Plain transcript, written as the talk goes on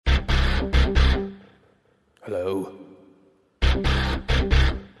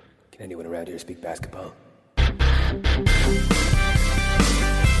Can anyone around here speak basketball? There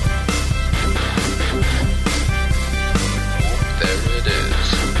it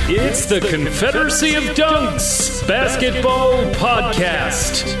is. It's the Confederacy of Dunks Basketball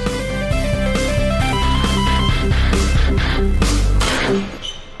Podcast.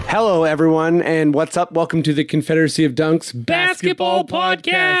 Hello, everyone, and what's up? Welcome to the Confederacy of Dunks Basketball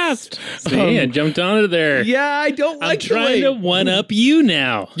Podcast. See, I jumped onto there. Yeah, I don't like I'm trying to one-up you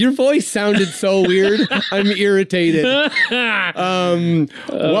now. Your voice sounded so weird. I'm irritated. Welcome to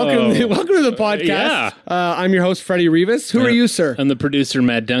the podcast. Yeah. I'm your host, Freddie Rivas. Who are you, sir? I'm the producer,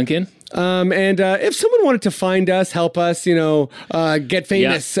 Matt Duncan. And if someone wanted to find us, help us, get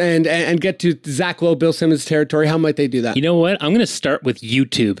famous and get to Zach Lowe, Bill Simmons territory, how might they do that? You know what? I'm going to start with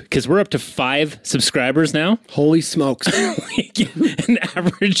YouTube because we're up to 5 subscribers now. Holy smokes. We get an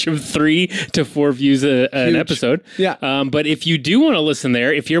average of 3 to 4 views an episode. Yeah. But if you do want to listen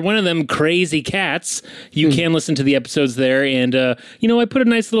there, if you're one of them crazy cats, you can listen to the episodes there. And, I put a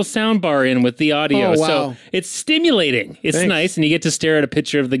nice little sound bar in with the audio. Oh, wow. So it's stimulating. It's Thanks. nice. And you get to stare at a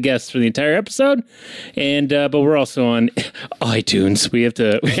picture of the guests for the entire episode. And but we're also on iTunes. We have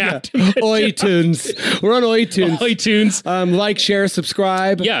to iTunes. We're on iTunes. iTunes. Like, share,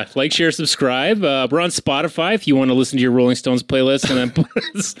 subscribe. Yeah, like, share, subscribe. We're on Spotify if you want to listen to your Rolling Stones playlist and then put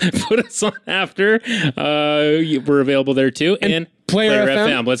us on after. We're available there too. And Player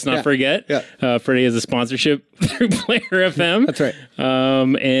FM. Let's not forget. Yeah. Freddie has a sponsorship through Player FM. That's right.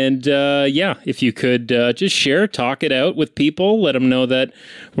 If you could just share, talk it out with people, let them know that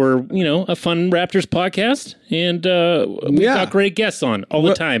we're, a fun Raptors podcast, and we've got great guests on all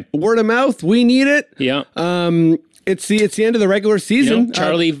the time. Word of mouth, we need it. Yeah. It's the end of the regular season.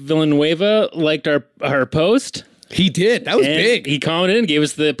 Charlie Villanueva liked our post. He did. That was big. He commented and gave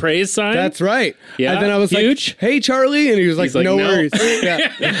us the praise sign. That's right. Yeah. And then I was huge. like, "Hey, Charlie," and he was like, "No worries."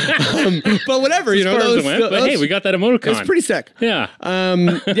 Yeah. But whatever, Hey, we got that emoticon. It's pretty sick. Yeah.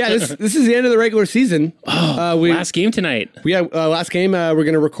 This is the end of the regular season. Last game tonight. Last game. We're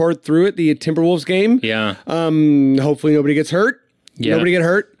going to record through it. The Timberwolves game. Yeah. Hopefully nobody gets hurt. Yeah. Nobody get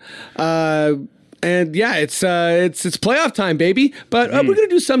hurt. And yeah, it's playoff time, baby. But we're gonna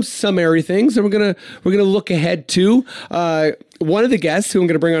do some summary things, and we're gonna look ahead to one of the guests who I'm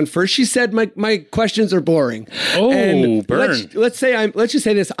gonna bring on first. She said my questions are boring. Oh, and burn! Let's just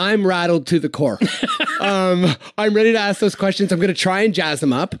say this: I'm rattled to the core. I'm ready to ask those questions. I'm gonna try and jazz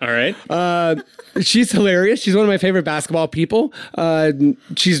them up. All right. She's hilarious. She's one of my favorite basketball people.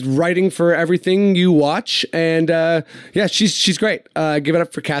 She's writing for everything you watch, and she's great. Give it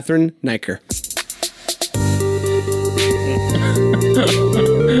up for Cathryn Naiker.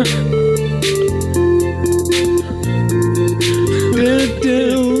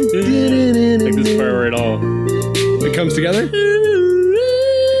 I think this is part where it comes together. Okay,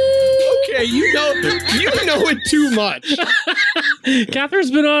 you know it too much.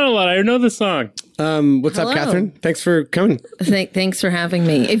 Catheryn's been on a lot. I know the song. What's up, Cathryn? Thanks for coming. Thanks for having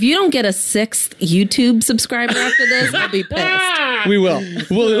me. If you don't get a 6th YouTube subscriber after this, I'll be pissed. We will.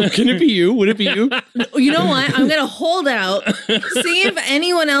 Well, can it be you? Would it be you? You know what? I'm going to hold out, see if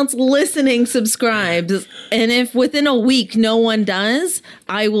anyone else listening subscribes, and if within a week no one does,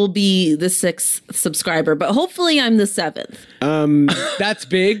 I will be the 6th subscriber. But hopefully I'm the 7th. That's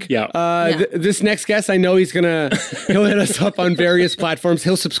big. Yeah. This next guest, I know he'll hit us up on various platforms.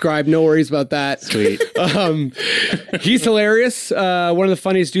 He'll subscribe. No worries about that. Sweet. He's hilarious. One of the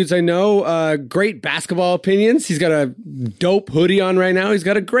funniest dudes I know. Great basketball opinions. He's got a dope hoodie on right now. He's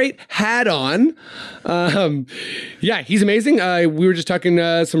got a great hat on. He's amazing. We were just talking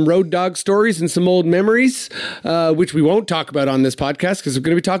some road dog stories and some old memories, which we won't talk about on this podcast because we're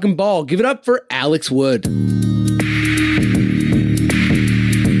going to be talking ball. Give it up for Alex Wood.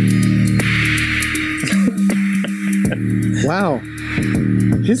 Wow.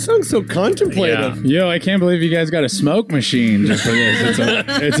 His song's so contemplative. Yeah. Yo, I can't believe you guys got a smoke machine just for this.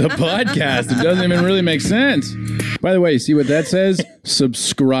 It's a podcast. It doesn't even really make sense. By the way, see what that says?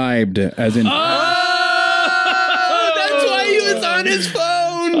 Subscribed, as in... Oh, that's why he was on his phone.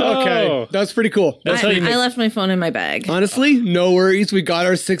 Okay, that's pretty cool. That's how you make... I left my phone in my bag. Honestly, no worries. We got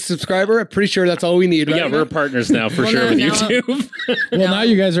our 6th subscriber. I'm pretty sure that's all we need, right? Yeah, we're partners now for sure with YouTube. Well, now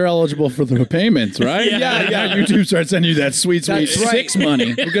you guys are eligible for the payments, right? Yeah. Now YouTube starts sending you that sweet That's right. 6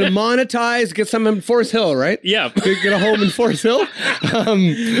 money. We're going to monetize, get something in Forest Hill, right? Yeah. Get a home in Forest Hill.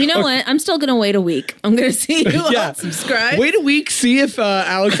 You know what? I'm still going to wait a week. I'm going to see who else subscribes. Wait a week, see if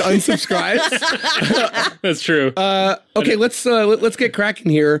Alex unsubscribes. That's true. Okay, let's get cracking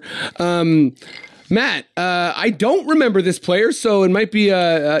here. Matt, I don't remember this player, so it might be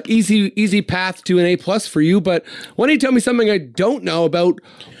a easy path to an A+ for you. But why don't you tell me something I don't know about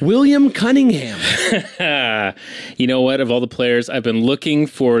William Cunningham? You know what? Of all the players, I've been looking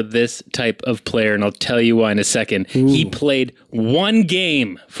for this type of player, and I'll tell you why in a second. Ooh. He played one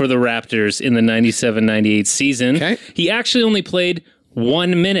game for the Raptors in the 97-98 season. Okay. He actually only played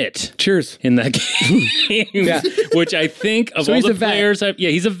 1 minute. Cheers. In that game. Yeah. Which I think of all the players,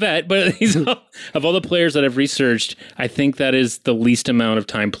 he's a vet, but of all the players that I've researched, I think that is the least amount of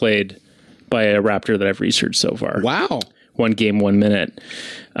time played by a Raptor that I've researched so far. Wow. 1 game, 1 minute.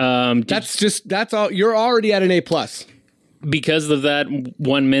 That's all. You're already at an A+. Because of that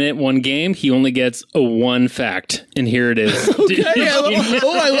 1 minute, 1 game, he only gets a 1 fact. And here it is. Okay.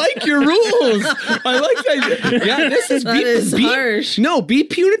 I like your rules. I like that. Yeah, this is harsh. No, be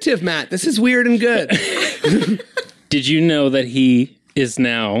punitive, Matt. This is weird and good. Did you know that he is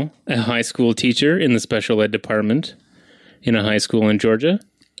now a high school teacher in the special ed department in a high school in Georgia?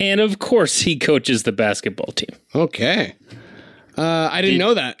 And of course, he coaches the basketball team. Okay. I didn't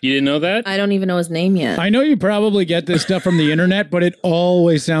know that. You didn't know that? I don't even know his name yet. I know you probably get this stuff from the internet, but it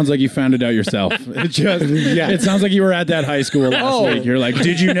always sounds like you found it out yourself. It sounds like you were at that high school last week. You're like,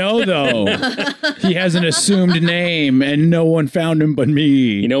 did you know, though? He has an assumed name, and no one found him but me.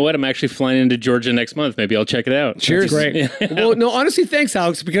 You know what? I'm actually flying into Georgia next month. Maybe I'll check it out. Cheers. That's great. Well, no, honestly, thanks,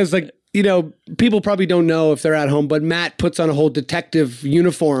 Alex, because, like, you know, people probably don't know if they're at home, but Matt puts on a whole detective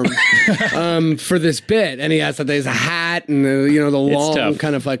uniform for this bit, and he has a hat and the long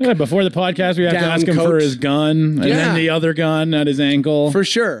kind of like. Yeah, before the podcast, we have to ask him for his gun, and then the other gun at his ankle. For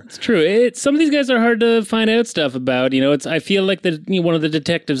sure, it's true. Some of these guys are hard to find out stuff about. You know, I feel like one of the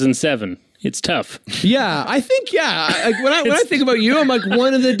detectives in Seven. It's tough. Yeah, I think, when I think about you, I'm like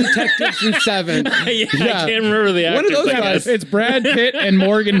one of the detectives in Seven. I can't remember the actors. One of those guys. It's Brad Pitt and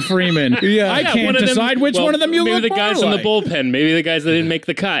Morgan Freeman. I can't decide which one of them you look Maybe the guys in the bullpen. Maybe the guys that didn't make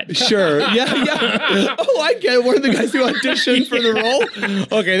the cut. Sure. Yeah. Oh, I get it. One of the guys who auditioned for the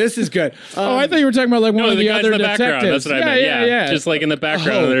role. Okay, this is good. I thought you were talking about like one of the other detectives. Background. That's what I meant. Yeah. Just like in the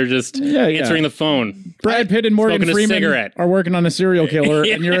background, they're just answering the phone. Brad Pitt and Morgan Freeman are working on a serial killer,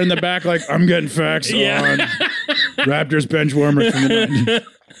 and you're in the back like, I'm getting facts on Raptors bench warmers from the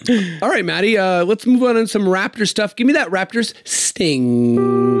 90s. All right, Maddie, let's move on some Raptor stuff. Give me that Raptors sting.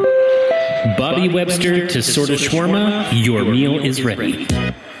 Bobby Webster to Sorta Shawarma, your meal is ready.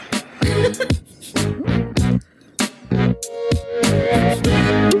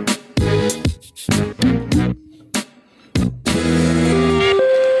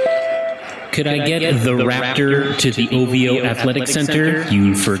 Could I get the Raptor to the OVO Athletic Center?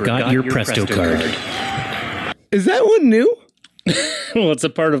 You forgot your Presto card. Is that one new? Well, it's a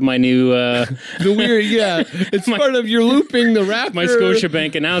part of my new... the weird, it's part of your looping the Raptor. My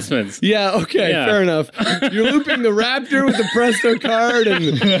Scotiabank announcements. Yeah, okay, fair enough. You're looping the Raptor with the Presto card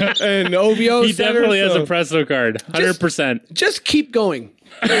and OVO He Center, definitely has a Presto card, 100%. Just keep going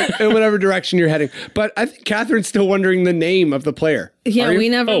in whatever direction you're heading. But I think Cathryn's still wondering the name of the player. Yeah, we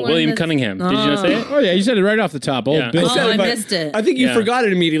never. William Cunningham. Did you not say it? Oh yeah, you said it right off the top. I missed it. I think you forgot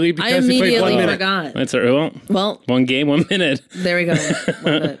it immediately because I immediately he played 1 minute. forgot. That's all right. Well, 1 game, 1 minute. There we go. 1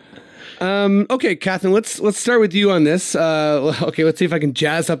 minute. Okay, Cathryn, let's start with you on this. Okay, let's see if I can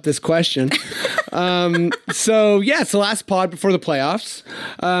jazz up this question. It's the last pod before the playoffs.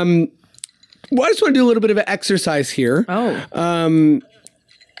 Well, I just want to do a little bit of an exercise here.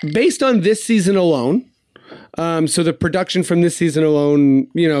 Based on this season alone, so the production from this season alone,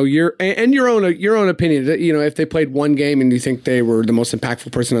 your own opinion, if they played 1 game and you think they were the most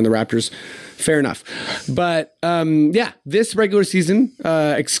impactful person on the Raptors, fair enough. But this regular season,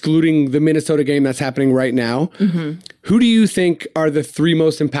 excluding the Minnesota game that's happening right now, who do you think are the 3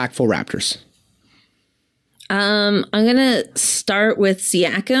 most impactful Raptors? I'm gonna start with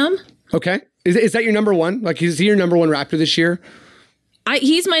Siakam. Okay, is that your number one? Like, is he your number 1 Raptor this year?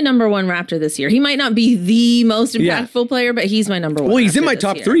 He's my number 1 Raptor this year. He might not be the most impactful player, but he's my number 1. Well, he's Raptor in my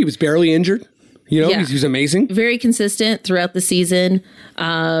top 3. He was barely injured. He's amazing. Very consistent throughout the season.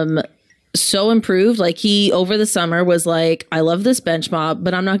 So improved. Like, he, over the summer, was like, I love this bench mob,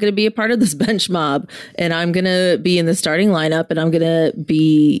 but I'm not going to be a part of this bench mob. And I'm going to be in the starting lineup, and I'm going to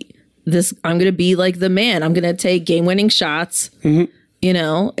be like the man. I'm going to take game-winning shots, and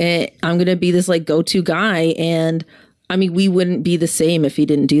I'm going to be this, like, go-to guy. And I mean, we wouldn't be the same if he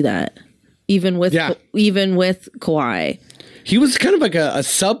didn't do that. Even with Kawhi. He was kind of like a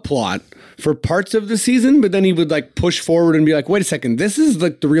subplot for parts of the season, but then he would like push forward and be like, wait a second, this is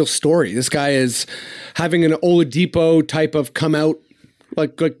like the real story. This guy is having an Oladipo type of coming out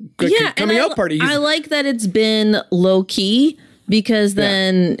party. I like that it's been low key, because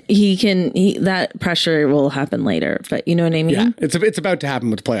then that pressure will happen later. But you know what I mean? Yeah, it's about to happen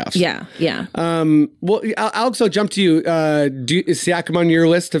with the playoffs. Yeah. Well, Alex, I'll jump to you. Is Siakam on your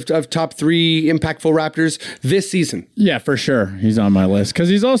list of top 3 impactful Raptors this season? Yeah, for sure. He's on my list because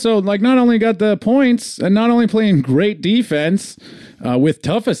he's also like not only got the points and not only playing great defense with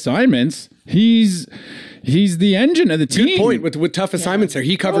tough assignments, he's the engine of the team. Good point with tough assignments there.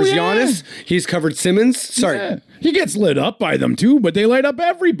 He covers Giannis. He's covered Simmons. Sorry. Yeah. He gets lit up by them too, but they light up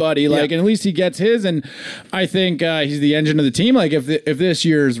everybody. And at least he gets his. And I think he's the engine of the team. Like if this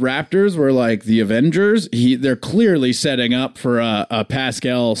year's Raptors were like the Avengers, they're clearly setting up for a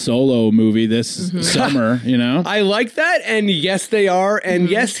Pascal solo movie this summer. You know, I like that, and yes, they are, and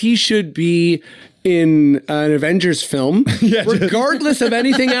yes, he should be in an Avengers film, regardless of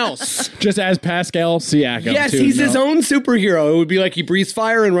anything else. Just as Pascal Siakam. Yes, he's his own superhero. It would be like he breathes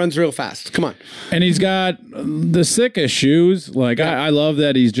fire and runs real fast. Come on. And he's got the sickest shoes. Like, I love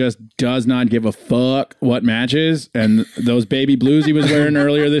that he just does not give a fuck what matches. And those baby blues he was wearing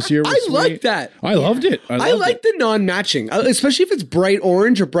earlier this year. I like that. I loved it. I like the non-matching, especially if it's bright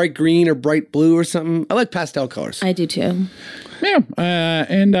orange or bright green or bright blue or something. I like pastel colors. I do too. Yeah.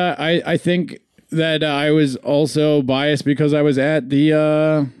 And I think that I was also biased because I was at the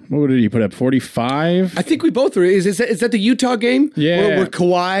what did he put up, 45? I think we both were. Is that the Utah game? Yeah, where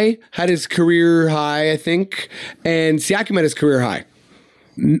Kawhi had his career high, I think, and Siakam had his career high.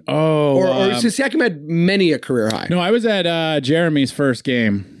 Or Siakam had many a career high. No, I was at Jeremy's first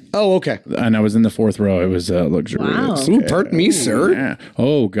game. Oh, okay. And I was in the 4th row. It was luxurious. Wow. Ooh, pardon me, sir. Yeah.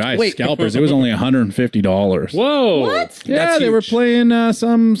 Oh, guys, wait. Scalpers. It was only $150. Whoa. What? Yeah, they were playing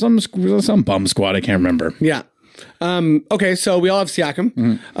some bum squad. I can't remember. Yeah. Okay, so we all have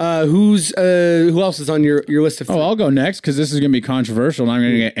Siakam. Who else is on your list of 3? I'll go next because this is going to be controversial and I'm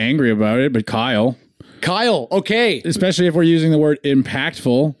going to get angry about it, but Kyle, okay. Especially if we're using the word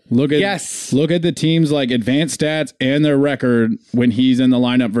impactful. Look at the team's like advanced stats and their record when he's in the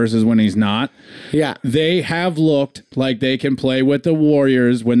lineup versus when he's not. Yeah. They have looked like they can play with the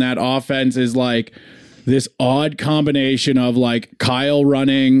Warriors when that offense is like this odd combination of like Kyle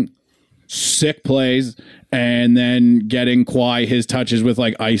running sick plays and then getting Kawhi his touches with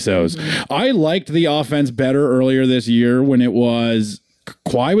like ISOs. I liked the offense better earlier this year when it was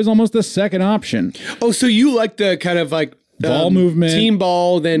Kawhi was almost the second option. Oh, so you like the kind of like ball movement, team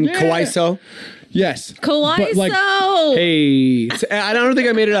ball, then Kawhi-so? Yes. Kawhi-so. Like, hey, I don't think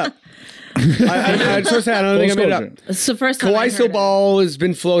I made it up. I just say I don't think I made it up. It's the first time Kawhi-so ball has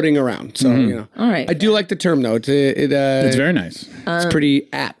been floating around, so you know. All right. I do like the term though. It's very nice. It's pretty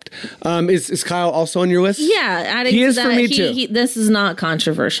apt. Is Kyle also on your list? Yeah, adding he to is that, for me too. This is not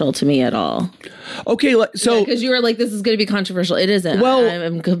controversial to me at all. Okay, so because you were like, this is going to be controversial. It isn't. Well,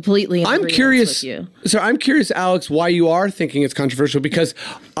 I'm completely. I'm curious. With you. So I'm curious, Alex, why you are thinking it's controversial, because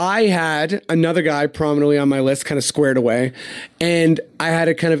I had another guy prominently on my list, kind of squared away, and I had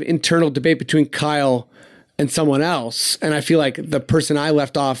a kind of internal debate between Kyle and someone else, and I feel like the person I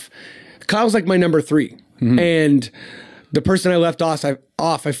left off, Kyle's like my number 3, and the person I left off,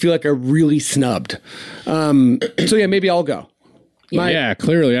 I feel like I really snubbed. So yeah, maybe I'll go.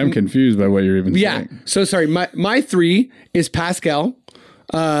 Clearly I'm confused by what you're even saying. So sorry. My 3 is Pascal,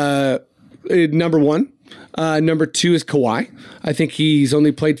 number 1. Number 2 is Kawhi. I think he's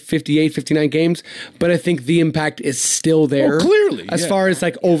only played 58, 59 games, but I think the impact is still there. Clearly. As far as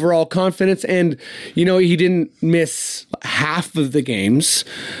like overall confidence. And, you know, he didn't miss half of the games.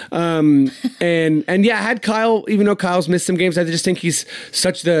 And had Kyle, even though Kyle's missed some games, I just think he's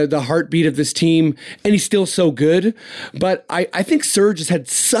such the heartbeat of this team, and he's still so good. But I think Serge has had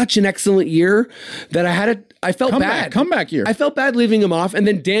such an excellent year that I felt bad. Comeback year. I felt bad leaving him off. And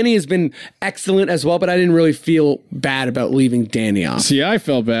then Danny has been excellent as well, but I didn't really feel bad about leaving Danny off. See, I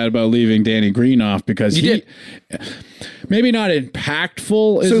felt bad about leaving Danny Green off because he maybe not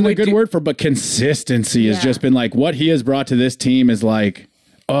impactful isn't a good word for, but consistency has just been like what he has brought to this team is like,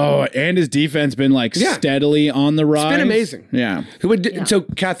 and his defense been like steadily on the rise. It's been amazing. Yeah. So,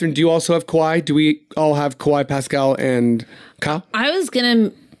 Cathryn, do you also have Kawhi? Do we all have Kawhi, Pascal, and Kyle? I was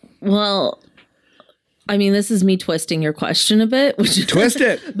going to, I mean, this is me twisting your question a bit. Twist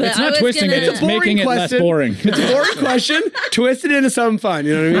it. It's not twisting it. It's making it less boring. It's a boring question. Twist it into something fun.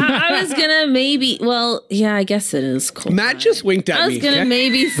 You know what I mean? I was going to maybe, I guess it is cool. Matt just winked at me. I was going to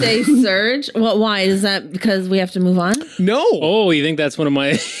maybe say Serge. Why? Is that because we have to move on? No. Oh, you think that's one of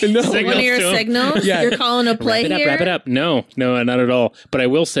my signals? One of your signals? Yeah. You're calling a play here? Wrap it up. No, not at all. But I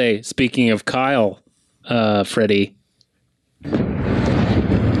will say, speaking of Kyle, Freddie,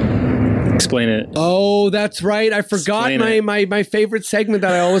 Explain it. Oh, that's right. I forgot my favorite segment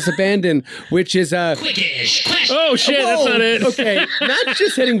that I always abandon, which is Quickish question. Oh shit, that's not it. Okay, not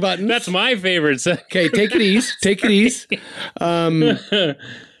just hitting buttons. That's my favorite. Okay, take it easy. Take it easy.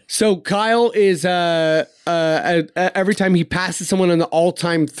 So Kyle is every time he passes someone on the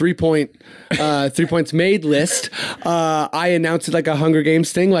all-time 3 points made list, I announce it like a Hunger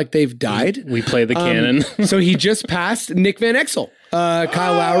Games thing, like they've died. We play the canon. So he just passed Nick Van Exel.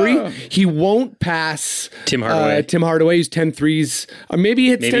 Kyle Lowry. He won't pass Tim Hardaway. Tim Hardaway, who's 10 threes.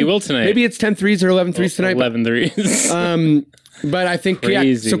 Maybe he will tonight. Maybe it's 10 threes or 11 threes tonight. 11 threes. But I think,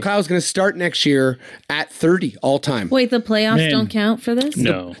 Crazy. so Kyle's going to start next year at 30 all time. Wait, the playoffs don't count for this?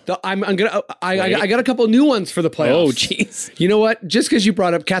 No. I got a couple new ones for the playoffs. Oh, jeez. You know what? Just because you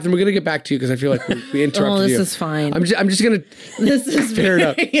brought up, Cathryn, we're going to get back to you because I feel like we interrupted you. Oh, this is fine. I'm just going to... This is Fair very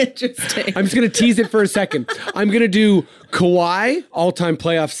enough. interesting. I'm just going to tease it for a second. I'm going to do Kawhi, all-time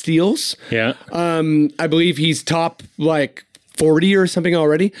playoff steals. Yeah. I believe he's top, 40 or something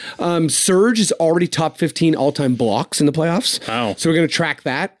already. Serge is already top 15 all-time blocks in the playoffs. Wow. So we're going to track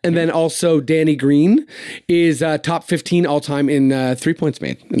that. And then also Danny Green is top 15 all-time in 3 points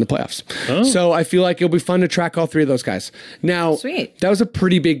made in the playoffs. Oh. So I feel like it'll be fun to track all three of those guys. Now, Sweet. That was a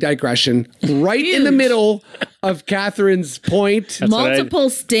pretty big digression. Right in the middle of Catheryn's point. Multiple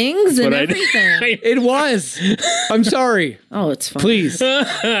stings and what I did. everything. It was. I'm sorry. Oh, it's fine. Please.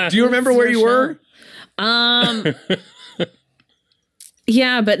 Do you remember where you were?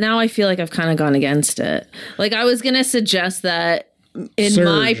 Yeah, but now I feel like I've kind of gone against it. Like, I was going to suggest that in Serge,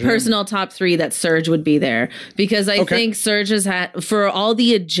 my personal top three that Serge would be there because I think Serge has had, for all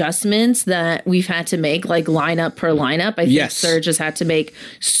the adjustments that we've had to make, like lineup per lineup, I think Serge has had to make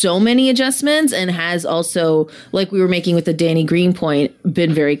so many adjustments and has also, like we were making with the Danny Green point,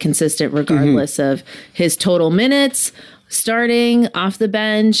 been very consistent regardless of his total minutes, starting off the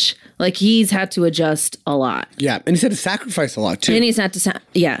bench. Like, he's had to adjust a lot. Yeah, and he's had to sacrifice a lot, too. And he's had to...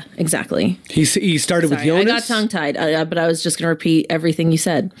 yeah, exactly. He started with Jonas. I got tongue-tied, but I was just going to repeat everything you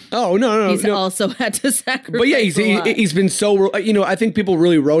said. Oh, no. He's also had to sacrifice But yeah, a lot. he's been so... I think people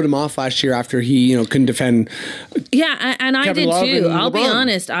really wrote him off last year after he, couldn't defend... Yeah, and I Kevin did Love too. and I'll be LeBron.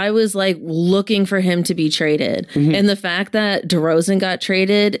 honest. I was, looking for him to be traded. And the fact that DeRozan got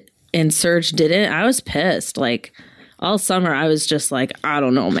traded and Serge didn't, I was pissed. All summer, I was just like, I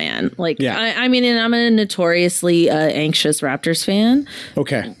don't know, man. I mean, and I'm a notoriously anxious Raptors fan.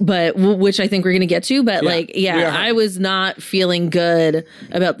 Okay. But which I think we're going to get to. But I was not feeling good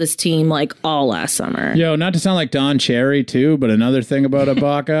about this team all last summer. Yo, not to sound like Don Cherry too, but another thing about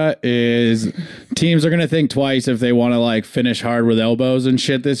Ibaka is teams are going to think twice if they want to finish hard with elbows and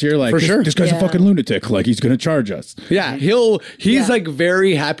shit this year. For sure. This guy's a fucking lunatic. He's going to charge us. Yeah, he's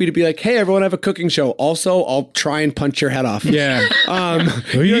very happy to be like, hey, everyone, I have a cooking show. Also, I'll try and punch your head off. Yeah.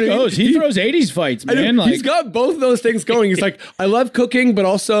 He goes. He throws 80s fights, man. He's got both those things going. He's like, I love cooking, but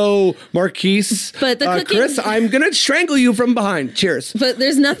also Marquise. But the cooking, Chris, I'm gonna strangle you from behind. Cheers. But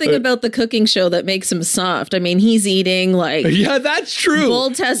there's nothing about the cooking show that makes him soft. I mean, he's eating yeah, that's true.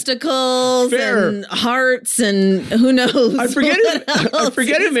 bull testicles and hearts and who knows. I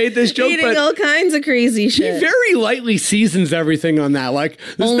forget who made this joke, eating but all kinds of crazy shit. he very lightly seasons everything on that.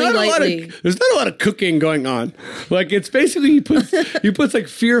 There's not a lot of cooking going on. It's basically he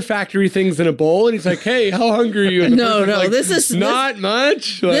puts Fear Factory things in a bowl and he's like, hey, how hungry are you? And No, this is not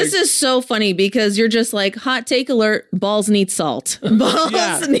much. This is so funny because you're just hot take alert, balls need salt.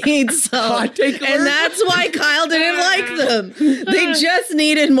 Balls need salt. Hot take alert. And that's why Kyle didn't like them. They just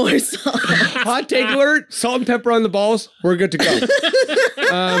needed more salt. Hot take alert, salt and pepper on the balls. We're good to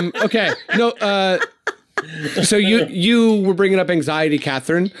go. Okay. No, so you were bringing up anxiety,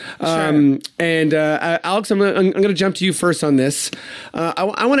 Cathryn, and Alex, I'm going to jump to you first on this.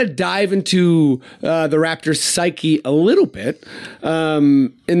 I want to dive into the Raptors' psyche a little bit,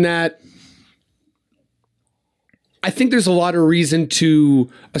 in that I think there's a lot of reason to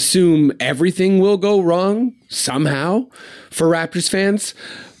assume everything will go wrong somehow for Raptors fans,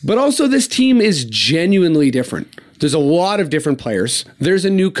 but also this team is genuinely different. There's a lot of different players. There's a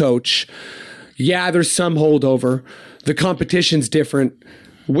new coach. Yeah, there's some holdover. The competition's different.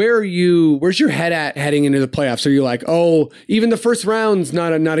 Where's your head at heading into the playoffs? Are you like, oh, even the first round's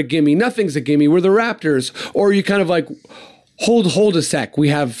not a gimme. Nothing's a gimme. We're the Raptors. Or are you kind of like, hold a sec. We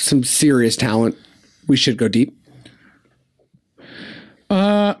have some serious talent. We should go deep.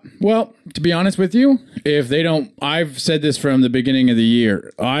 Well, to be honest with you, if they don't, I've said this from the beginning of the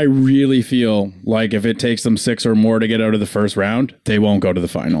year, I really feel like if it takes them 6 or more to get out of the first round, they won't go to the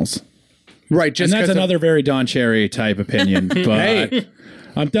finals. Right, and that's another very Don Cherry type opinion. But hey.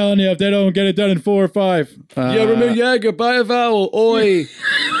 I'm telling you, if they don't get it done in 4 or 5, yeah, remember Jagger, buy a vowel, oi.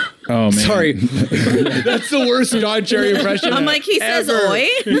 Oh, man. Sorry. That's the worst Don Cherry impression. I'm like, he says oi.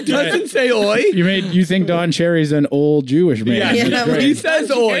 He doesn't say oi. You think Don Cherry's an old Jewish man? Yeah, he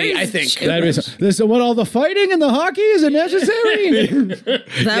says oi, I think. So what, all the fighting and the hockey, is it necessary?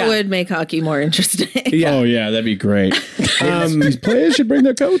 That would make hockey more interesting. Yeah. Oh, yeah, that'd be great. These players should bring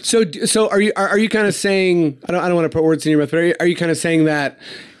their coats. So are you kind of saying, I don't want to put words in your mouth, but are you kind of saying that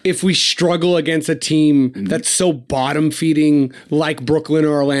if we struggle against a team that's so bottom feeding like Brooklyn or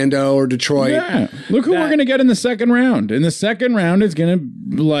Orlando or Detroit. Yeah. Look who we're going to get in the second round. In the second round, it's going to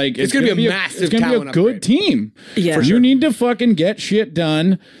it's going to be a massive, it's going to be a good team. Yeah. You need to fucking get shit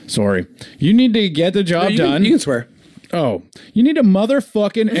done. Sorry. You need to get the job done. You can swear. Oh, you need to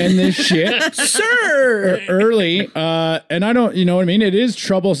motherfucking end this shit, sir, early. And I don't, you know what I mean? It is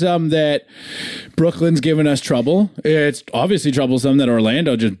troublesome that Brooklyn's given us trouble. It's obviously troublesome that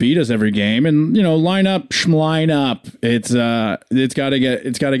Orlando just beat us every game. And line up. It's got to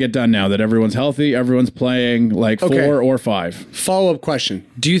get done now that everyone's healthy. Everyone's playing like 4 or 5. Follow-up question: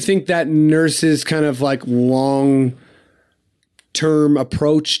 do you think that Nurse's kind of like long term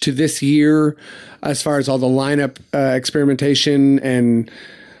approach to this year, as far as all the lineup experimentation and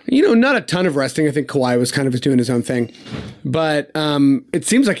not a ton of resting? I think Kawhi was kind of doing his own thing, but it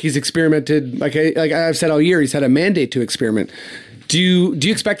seems like he's experimented. Like I've said all year, he's had a mandate to experiment. Do you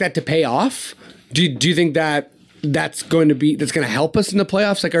expect that to pay off? Do you think that's going to help us in the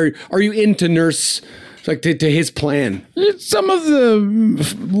playoffs? Like, are you into Nurse? Like to his plan? Some of the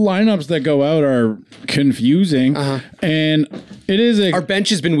lineups that go out are confusing, and it is our bench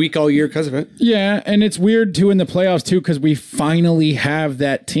has been weak all year because of it. Yeah, and it's weird too in the playoffs too because we finally have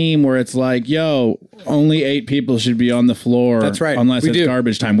that team where it's like, only 8 people should be on the floor. That's right, unless it's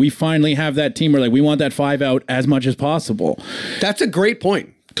garbage time. We finally have that team where we want that 5 out as much as possible. That's a great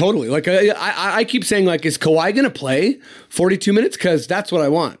point. Totally. Like I keep saying, is Kawhi going to play 42 minutes? Because that's what I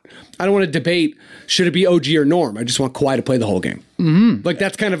want. I don't want to debate should it be OG or Norm. I just want Kawhi to play the whole game. Mm-hmm. Like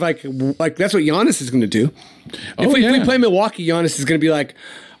that's kind of like that's what Giannis is going to do. If we play Milwaukee, Giannis is going to be like,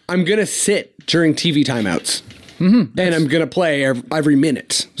 I'm going to sit during TV timeouts. Mm-hmm. And I'm going to play every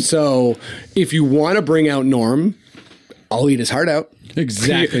minute. So if you want to bring out Norm, I'll eat his heart out.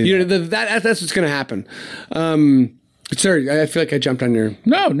 Exactly. That's what's going to happen. Sorry, I feel like I jumped on your...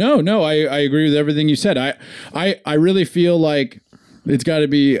 No. I agree with everything you said. I really feel like it's got to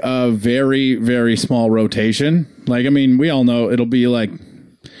be a very, very small rotation. We all know it'll be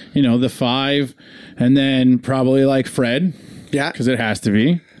the 5 and then probably Fred. Yeah. Because it has to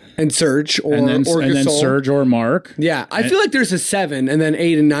be. And Serge or then Gasol. Serge or Mark. Yeah. I feel like there's a 7 and then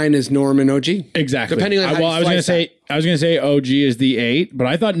 8 and 9 is Norm and OG. Exactly. Depending on how I was going to say OG is the 8, but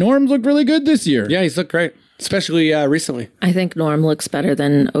I thought Norm's looked really good this year. Yeah, he's looked great. Especially recently. I think Norm looks better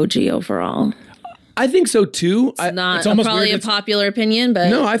than OG overall. I think so too. It's probably a popular opinion,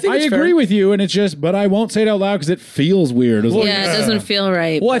 but no, I agree with you, and it's just, but I won't say it out loud because it feels weird. It doesn't feel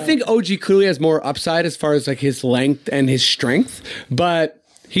right. Well, I think OG clearly has more upside as far as his length and his strength, but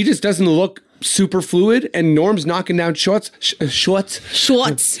he just doesn't look super fluid, and Norm's knocking down shots. Norm's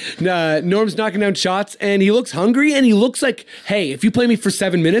knocking down shots, and he looks hungry, and he looks like, hey, if you play me for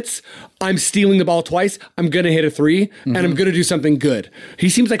 7 minutes, I'm stealing the ball twice, I'm going to hit a 3, and I'm going to do something good. He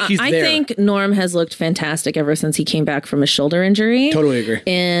seems like he's there. I think Norm has looked fantastic ever since he came back from a shoulder injury. Totally agree.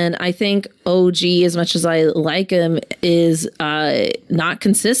 And I think OG, as much as I like him, is not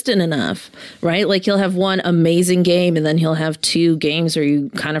consistent enough, right? He'll have one amazing game, and then he'll have 2 games where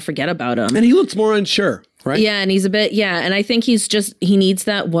you kind of forget about him. And he looks more unsure, right? Yeah, and he's a bit, and I think he needs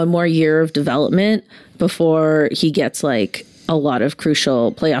that one more year of development before he gets a lot of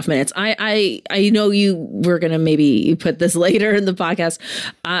crucial playoff minutes. I know you were going to maybe put this later in the podcast.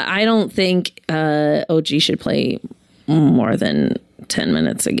 I don't think OG should play more than 10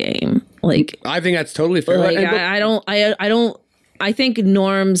 minutes a game. I think that's totally fair. I think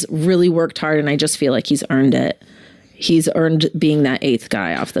Norm's really worked hard, and I just feel like he's earned it. He's earned being that 8th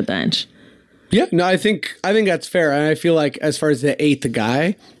guy off the bench. Yeah, no, I think that's fair. And I feel like as far as the 8th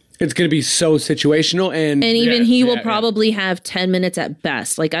guy, it's going to be so situational. And even he will probably have 10 minutes at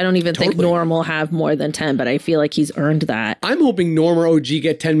best. I don't even think Norm will have more than 10, but I feel like he's earned that. I'm hoping Norm or OG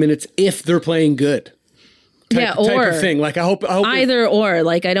get 10 minutes if they're playing good. Type of thing. I hope either or.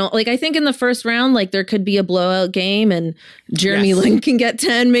 I think in the first round, there could be a blowout game, and Jeremy Lin can get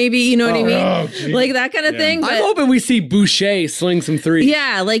 10, maybe. You know what I mean? That kind of thing. But I'm hoping we see Boucher sling some threes.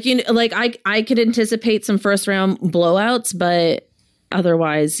 Yeah, I could anticipate some first round blowouts, but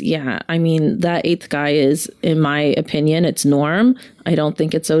otherwise, that 8th guy is, in my opinion, it's Norm. I don't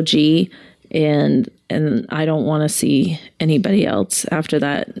think it's OG. and I don't want to see anybody else after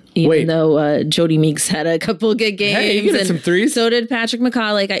that. Even though Jody Meeks had a couple of good games, hey, you had some threes. So did Patrick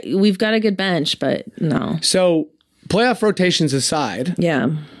McCaw. Like we've got a good bench, but no. So playoff rotations aside, yeah.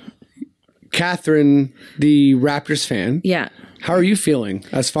 Cathryn, the Raptors fan, yeah. How are you feeling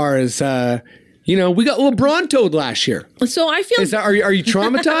as far as we got LeBron toed last year? So I feel. Are you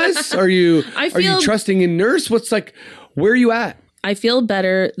traumatized? Are you trusting in Nurse? Where are you at? I feel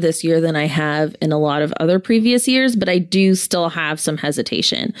better this year than I have in a lot of other previous years, but I do still have some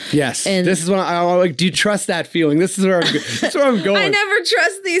hesitation. Yes. And this is what I like. Do you trust that feeling? This is where I'm going. I never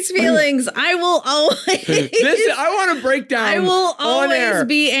trust these feelings. I will always. I want to break down. I will always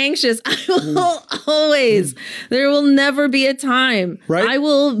be anxious. I will always. There will never be a time. Right. I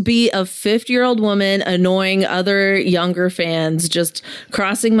will be a 50-year-old woman annoying other younger fans, just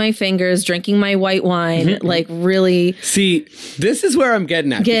crossing my fingers, drinking my white wine, like really. See, this is where I'm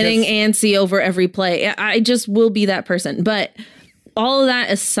getting at. Getting antsy over every play. I just will be that person. But all of that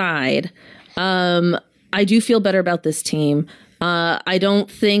aside, I do feel better about this team. I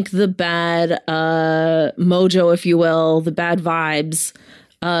don't think the bad mojo, if you will, the bad vibes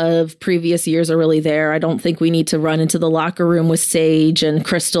of previous years are really there. I don't think we need to run into the locker room with sage and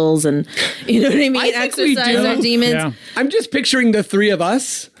crystals and, you know what I mean? Exercise our demons. Yeah. I'm just picturing the three of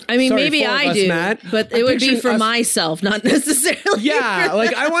us. I mean, maybe I do, Matt, but it would be for myself, not necessarily. Yeah,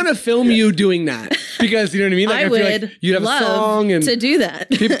 like I want to film you doing that because you know what I mean. Like, I feel like you'd have love a song and to do that.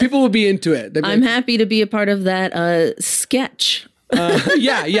 People would be into it. I'm happy to be a part of that sketch.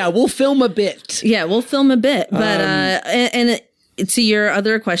 Yeah, we'll film a bit. Yeah, we'll film a bit, but and to your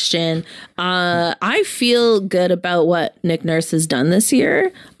other question, I feel good about what Nick Nurse has done this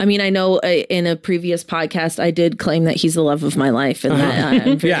year. I mean, I know in a previous podcast, I did claim that he's the love of my life and that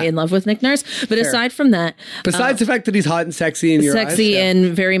I'm very in love with Nick Nurse. But aside from that, besides the fact that he's hot and sexy in your eyes,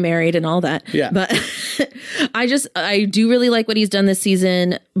 and very married and all that. Yeah. But I do really like what he's done this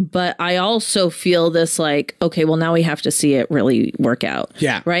season. But I also feel this like, okay, well, now we have to see it really work out.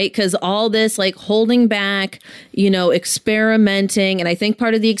 Yeah. Right. Because all this like holding back, experimenting. And I think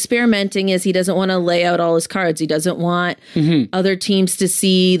part of the experimenting is he doesn't want to lay out all his cards. He doesn't want other teams to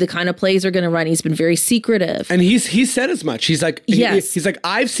see the kind of plays they're going to run. He's been very secretive. And he's said as much. He's like, yes. He's like,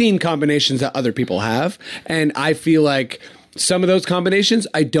 I've seen combinations that other people have. And I feel like some of those combinations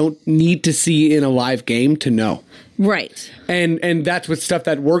I don't need to see in a live game to know. Right. And that's what stuff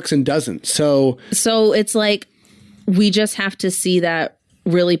that works and doesn't. So it's like we just have to see that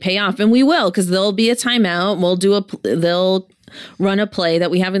really pay off. And we will, because there'll be a timeout. They'll run a play that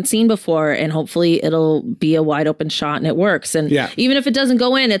we haven't seen before, and hopefully it'll be a wide open shot and it works. And even if it doesn't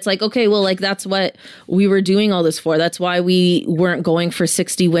go in, it's like, okay, well, like that's what we were doing all this for. That's why we weren't going for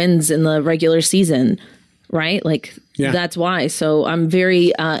 60 wins in the regular season, right? Like that's why. So I'm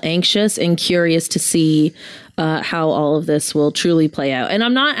very anxious and curious to see how all of this will truly play out. And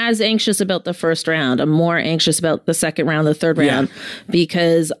I'm not as anxious about the first round. I'm more anxious about the second round, the third round,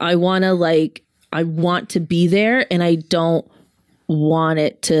 because I want to be there, and I don't want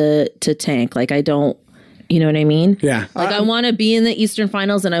it to tank. Like I don't, you know what I mean? Yeah. Like I want to be in the Eastern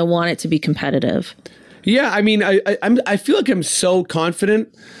Finals, and I want it to be competitive. Yeah. I mean, I feel like I'm so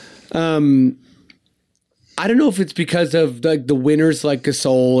confident. I don't know if it's because of the winners like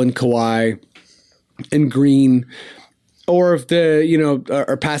Gasol and Kawhi and Green, or if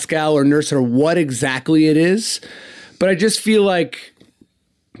or Pascal or Nurse, or what exactly it is. But I just feel like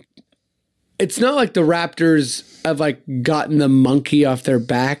it's not like the Raptors have like gotten the monkey off their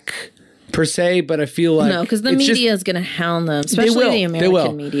back per se, but I feel like no, because the media is going to hound them, especially the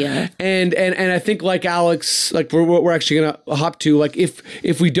American media. And I think like Alex, like we're actually going to hop to, like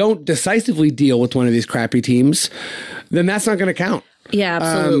if we don't decisively deal with one of these crappy teams, then that's not going to count. Yeah,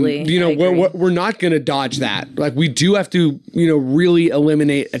 absolutely. We're not going to dodge that. Like we do have to, really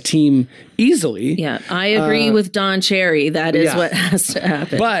eliminate a team easily. Yeah, I agree with Don Cherry. That is what has to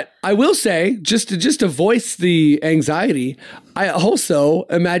happen. But I will say, just to voice the anxiety, I also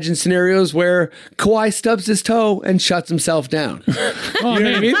imagine scenarios where Kawhi stubs his toe and shuts himself down. What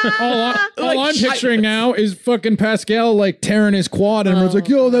I mean? All I'm picturing now is fucking Pascal like tearing his quad, and everyone's like,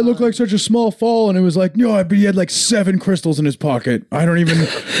 "Yo, that looked like such a small fall," and it was like, "No, but he had like 7 crystals in his pocket. I don't even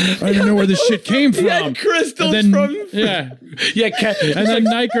know where this shit came from." He had crystals and then, from and then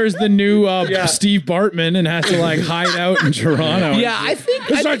Naiker's the new Steve Bartman and has to like hide out in Toronto. Yeah, I think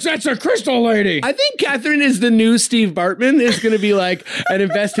that's a crystal lady. I think Cathryn is the new Steve Bartman. Is going to be like an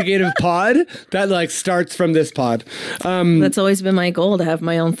investigative pod that like starts from this pod. That's always been my goal, to have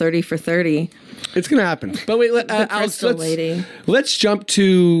my own 30 for 30. It's going to happen. But wait, let's jump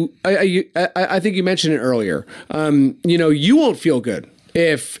to. I think you mentioned it earlier. You won't feel good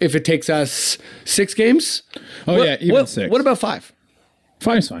if it takes us 6 games. Even 6. What about 5?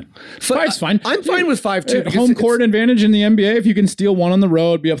 5's fine. 5's fine. I'm fine with 5 too. Home court advantage in the NBA. If you can steal 1 on the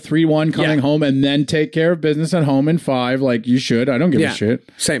road, be up 3-1 coming home, and then take care of business at home in 5, like you should. I don't give a shit.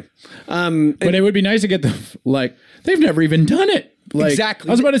 Same. But it would be nice to get they've never even done it. Exactly.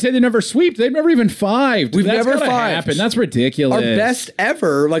 I was about to say they never sweep. They've never even fived. We've never fived. That's ridiculous. Our best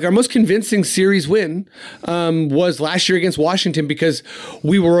ever, our most convincing series win was last year against Washington because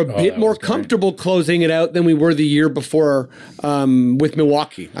we were a bit more comfortable closing it out than we were the year before with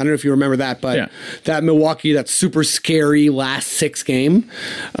Milwaukee. I don't know if you remember that, but that Milwaukee, that super scary last 6 game.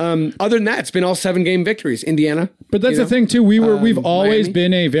 Other than that, it's been all 7-game victories. Indiana. But that's the thing too. We've always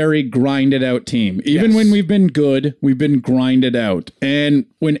been a very grinded out team. Even when we've been good, we've been grinded out. And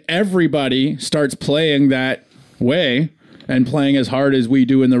when everybody starts playing that way and playing as hard as we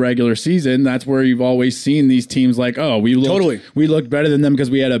do in the regular season, that's where you've always seen these teams we looked better than them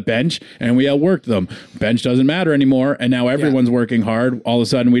because we had a bench and we outworked them. Bench doesn't matter anymore, and now everyone's working hard. All of a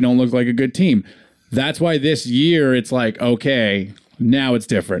sudden, we don't look like a good team. That's why this year it's okay, now it's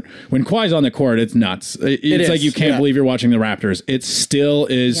different. When Kawhi's on the court, it's nuts. It's like you can't believe you're watching the Raptors. It still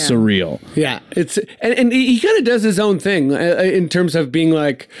is surreal. Yeah, it's and he kind of does his own thing in terms of being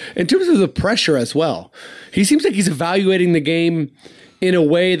in terms of the pressure as well. He seems like he's evaluating the game in a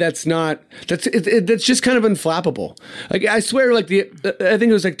way that's just kind of unflappable. I swear, I think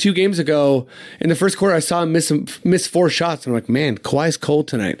it was 2 games ago in the first quarter, I saw him miss 4 shots, and I'm like, man, Kawhi's cold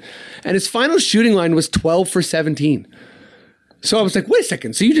tonight. And his final shooting line was 12 for 17. So I was like, wait a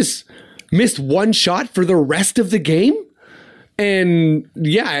second. So you just missed 1 shot for the rest of the game? And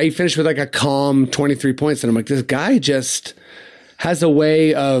he finished with a calm 23 points. And I'm like, this guy just has a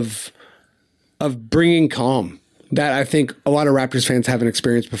way of bringing calm that I think a lot of Raptors fans haven't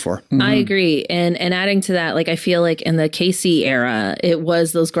experienced before. Mm-hmm. I agree. And adding to that, I feel like in the KC era, it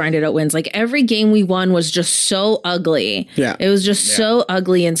was those grinded out wins. Every game we won was just so ugly. Yeah. It was just so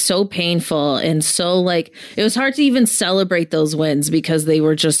ugly and so painful. And so it was hard to even celebrate those wins because they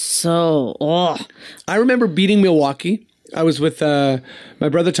were just so, I remember beating Milwaukee. I was with my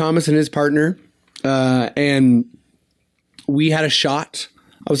brother Thomas and his partner, and we had a shot.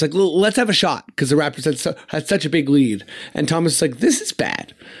 I was like, let's have a shot because the Raptors had such a big lead. And Thomas was like, this is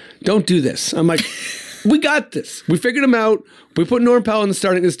bad. Don't do this. I'm like, we got this. We figured him out. We put Norm Powell in the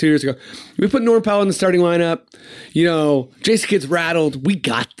starting. This 2 years ago. We put Norm Powell in the starting lineup. Jason Kidd's rattled. We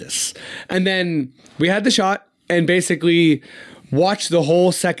got this. And then we had the shot and basically watched the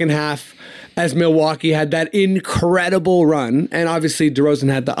whole second half as Milwaukee had that incredible run. And obviously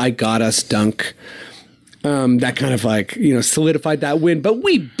DeRozan had the I got us dunk. That kind of solidified that win, but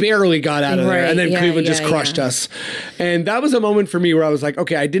we barely got out of there, and then Cleveland just crushed us. And that was a moment for me where I was like,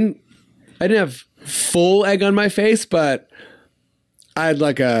 okay, I didn't have full egg on my face, but I had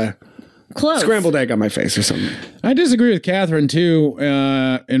a scrambled egg on my face or something. I disagree with Cathryn too.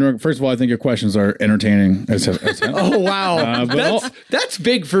 First of all, I think your questions are entertaining. Oh wow, that's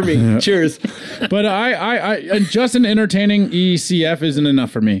big for me. Cheers. But I just an entertaining ECF isn't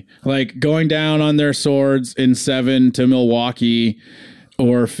enough for me. Going down on their swords in 7 to Milwaukee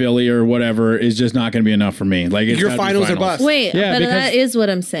or Philly or whatever is just not going to be enough for me. Your finals are bust. Wait, but that is what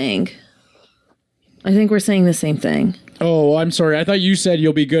I'm saying. I think we're saying the same thing. Oh, I'm sorry. I thought you said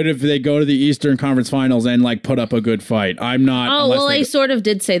you'll be good if they go to the Eastern Conference Finals and put up a good fight. I'm not. Oh, well, I sort of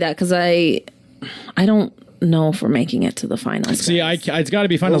did say that because I don't know if we're making it to the finals. See, it's got to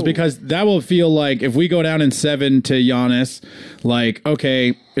be finals because that will feel like if we go down in 7 to Giannis,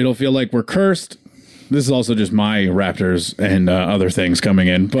 okay, it'll feel like we're cursed. This is also just my Raptors and other things coming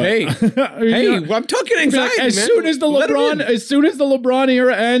in. But hey, I'm talking anxiety. As soon as the LeBron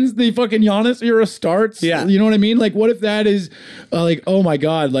era ends, the fucking Giannis era starts. Yeah, you know what I mean. What if that is oh my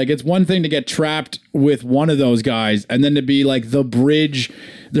god, it's one thing to get trapped with one of those guys, and then to be the bridge.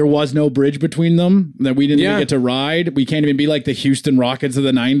 There was no bridge between them that we didn't even get to ride. We can't even be like the Houston Rockets of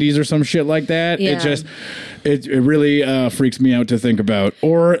the 90s or some shit like that. Yeah. It really freaks me out to think about.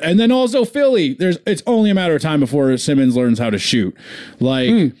 And then also Philly. It's only a matter of time before Simmons learns how to shoot.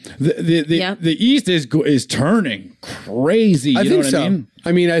 The East is turning crazy. I think so.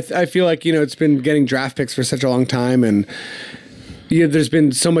 I mean? I feel like it's been getting draft picks for such a long time, and there's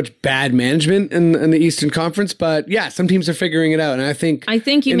been so much bad management in the Eastern Conference, but some teams are figuring it out, and I think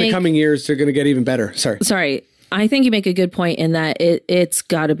in the coming years they're going to get even better. Sorry. I think you make a good point in that it's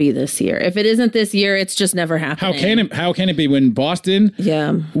got to be this year. If it isn't this year, it's just never happening. How can it be when Boston?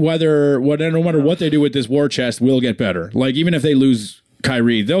 Yeah. No matter what they do with this war chest, will get better. Even if they lose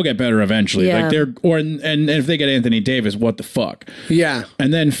Kyrie, they'll get better eventually. Yeah. And if they get Anthony Davis, what the fuck? Yeah.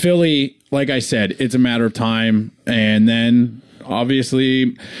 And then Philly, like I said, it's a matter of time, and then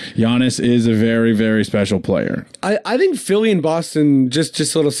obviously, Giannis is a very, very special player. I think Philly and Boston, just a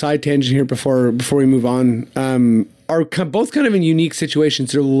little side tangent here before we move on, are both kind of in unique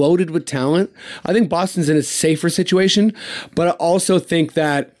situations. They're loaded with talent. I think Boston's in a safer situation, but I also think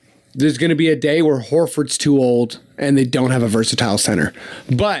that there's going to be a day where Horford's too old and they don't have a versatile center.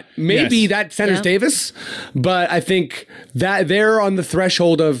 But maybe that center's Davis. But I think that they're on the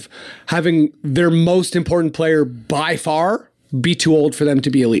threshold of having their most important player by far be too old for them to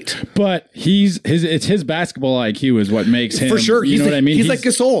be elite. But it's his basketball IQ is what makes him. For sure. You know what I mean? He's like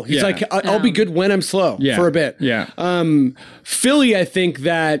Gasol. He's like, I'll be good when I'm slow for a bit. Yeah. Philly, I think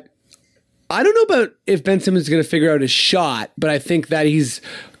that I don't know about if Ben Simmons is going to figure out his shot, but I think that he's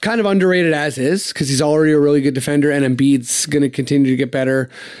kind of underrated as is because he's already a really good defender and Embiid's going to continue to get better.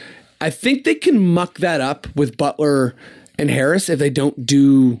 I think they can muck that up with Butler and Harris if they don't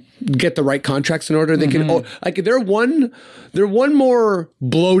get the right contracts in order. They can they're one more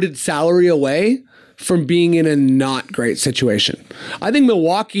bloated salary away from being in a not great situation. I think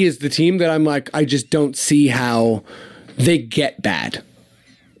Milwaukee is the team that I'm like, I just don't see how they get bad.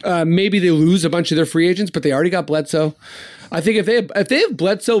 Maybe they lose a bunch of their free agents, but they already got Bledsoe. I think if they have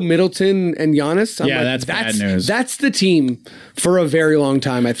Bledsoe, Middleton, and Giannis, that's bad news. That's the team for a very long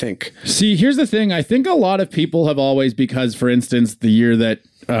time, I think. See, here's the thing. I think a lot of people have always, because, for instance, the year that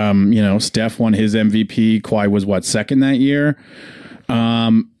Steph won his MVP, Kawhi was second that year.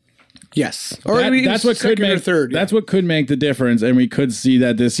 Yes, that's what could make third. That's what could make the difference, and we could see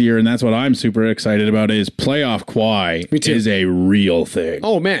that this year. And that's what I'm super excited about. Is playoff Kawhi is a real thing.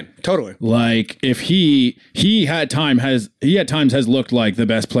 Oh man, totally. Like if he at times has looked like the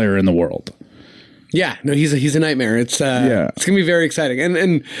best player in the world. Yeah, no, he's a nightmare. It's gonna be very exciting,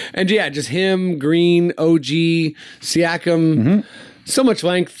 and yeah, just him, Green, OG, Siakam, so much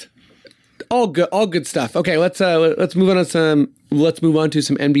length. All good stuff. Okay, let's move on to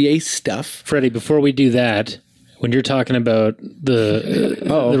some NBA stuff. Freddie, before we do that, when you're talking about the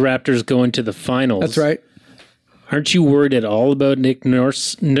Raptors going to the finals, that's right. Aren't you worried at all about Nick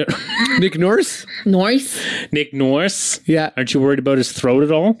Nurse? Nick Nurse? Nick Nurse? Yeah. Aren't you worried about his throat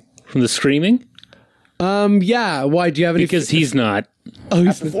at all from the screaming? Yeah. Why? Do you have any? Because he's not.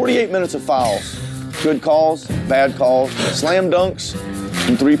 After 48 minutes of fouls, good calls, bad calls, slam dunks,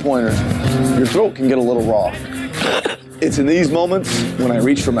 and three-pointers, your throat can get a little raw. It's in these moments when I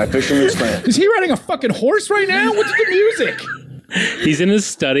reach for my fisherman's friend. Is he riding a fucking horse right now? What's the music? He's in his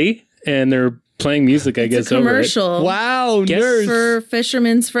study, and they're playing music, I guess, a commercial. over it. Wow, Nurse. For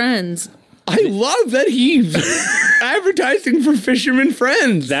Fisherman's Friends. I love that he's advertising for Fisherman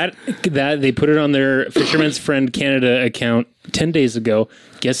Friends. That they put it on their Fisherman's Friend Canada account 10 days ago.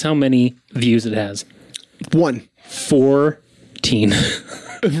 Guess how many views it has? 1. 14.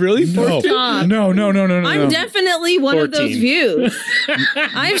 Really? No. I'm definitely one 14. of those views.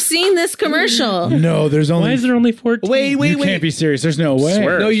 I've seen this commercial. No, there's only. Why is there only 14? Wait. You can't be serious. There's no way.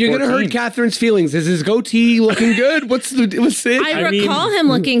 Swear. No, you're going to hurt 14. Cathryn's feelings. Is his goatee looking good? What's it? I recall him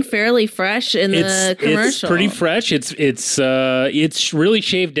looking fairly fresh in the commercial. It's pretty fresh. It's really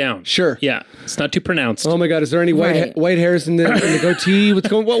shaved down. Sure. Yeah. It's not too pronounced. Oh my God! Is there any white hairs in the goatee? What's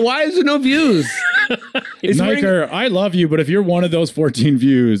going? Why is there no views? Naiker, I love you, but if you're one of those 14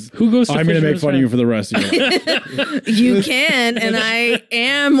 views, who goes to I'm going to make fun of you for the rest of your life. You can, and I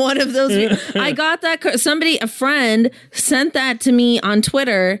am one of those. I got that. A friend sent that to me on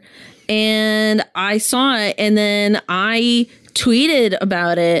Twitter, and I saw it, and then I tweeted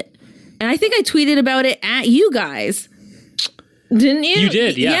about it, and I think I tweeted about it at you guys. Didn't you? You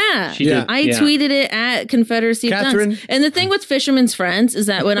did, yeah. Yeah. She did. I tweeted it at Confederacy of Cathryn. Dunks. And the thing with Fisherman's Friends is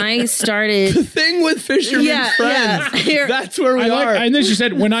that when I started... The thing with Fisherman's Friends. Here. That's where we are. And then she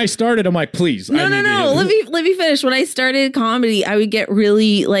said, when I started, I'm like, please. No. Let me finish. When I started comedy, I would get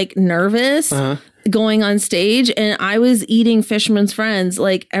really nervous going on stage, and I was eating Fisherman's Friends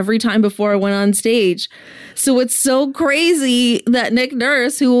every time before I went on stage. So it's so crazy that Nick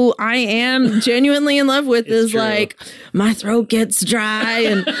Nurse, who I am genuinely in love with, is true. My throat gets dry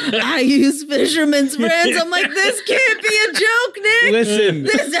and I use Fisherman's Friends. I'm like, this can't be a joke, Nick. Listen,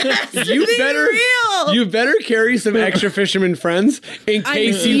 this has to be real. You better carry some extra Fisherman Friends in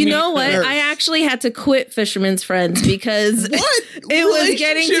case you know what? Nurse. I actually had to quit Fisherman's Friends because it was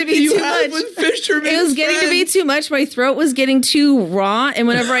getting to be too much. It was getting to be too much. My throat was getting too raw, and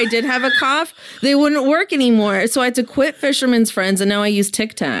whenever I did have a cough, they wouldn't work anymore. So I had to quit Fisherman's Friends, and now I use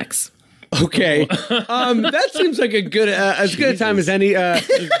Tic Tacs. Okay, that seems like a good as good a time as any.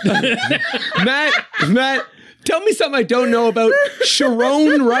 Matt, tell me something I don't know about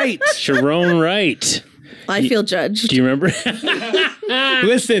Sharon Wright. Sharon Wright. I feel judged. Do you remember?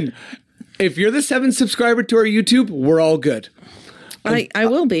 Listen, If you're the 7th subscriber to our YouTube, we're all good. I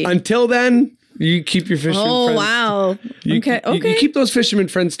will be. Until then, you keep your fisherman friends. Oh, wow. Okay. You keep those fisherman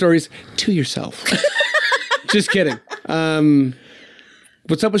friend stories to yourself. Just kidding.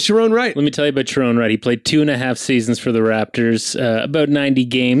 What's up with Sharon Wright? Let me tell you about Sharon Wright. He played 2.5 seasons for the Raptors, about 90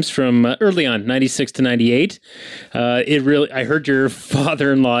 games from early on, 96 to 98. I heard your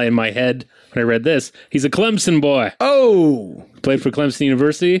father-in-law in my head when I read this. He's a Clemson boy. Oh. Played for Clemson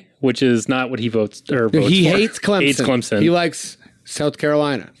University, which is not what he votes for. He hates Clemson. Hates Clemson. He likes South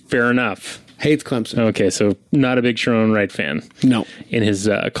Carolina. Fair enough. Hates Clemson. Okay, so not a big Sharon Wright fan. No. In his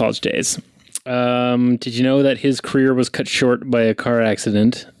college days. Did you know that his career was cut short by a car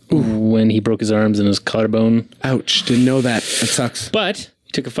accident when he broke his arms and his collarbone? Ouch. Didn't know that. That sucks. But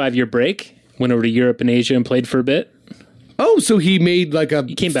he took a 5-year break, went over to Europe and Asia and played for a bit. Oh, so he made like a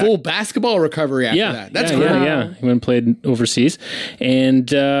full back. Basketball recovery after that. That's cool. Yeah. He went and played overseas. And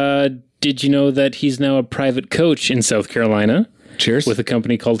did you know that he's now a private coach in South Carolina? Cheers. With a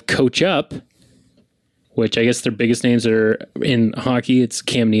company called Coach Up, which I guess their biggest names are in hockey. It's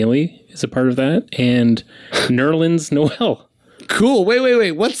Cam Neely is a part of that, and Nerlens Noel. Cool.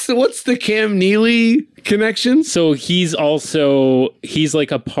 Wait. What's the Cam Neely connection? So he's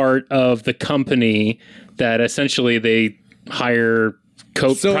like a part of the company that essentially they hire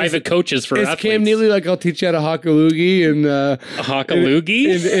private coaches for athletes. Is Cam Neely like, I'll teach you how to hock a loogie? And, a hock a loogie?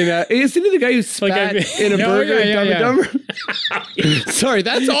 Isn't he the guy who spat in a burger in Dumb and Dumber? Sorry,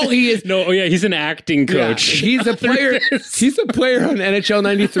 that's all he is. No, he's an acting coach. Yeah, he's a player. He's a player on NHL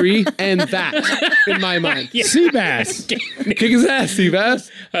 93 and that, in my mind. Seabass. Kick his ass, Seabass.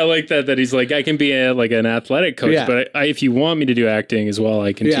 I like that he's like, I can be an athletic coach, but if you want me to do acting as well,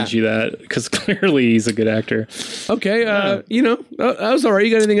 I can teach you that, because clearly he's a good actor. Okay, that was all right.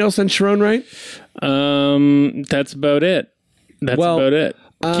 You got anything else on Sharon Wright? That's about it.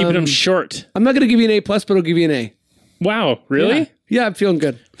 Keeping them short. I'm not going to give you an A+, but I'll give you an A. Wow, really? Yeah, I'm feeling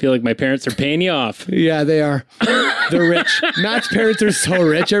good. I feel like my parents are paying you off. Yeah, they are. They're rich. Matt's parents are so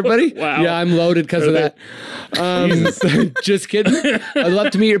rich, everybody. Wow. Yeah, I'm loaded because of that. Just kidding. I'd love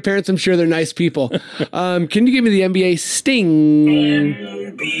to meet your parents. I'm sure they're nice people. Can you give me the NBA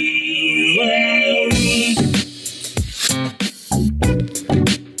sting?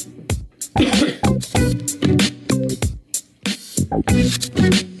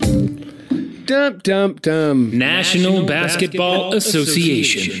 Dum. National Basketball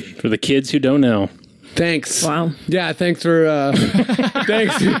Association. For the kids who don't know. Thanks. Wow. Yeah, thanks for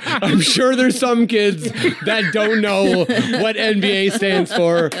thanks. I'm sure there's some kids that don't know what NBA stands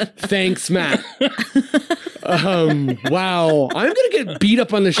for. Thanks, Matt. Wow. I'm gonna get beat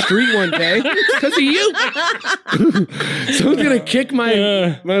up on the street one day because of you. Someone's gonna kick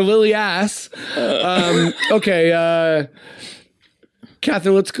my lily ass. Okay.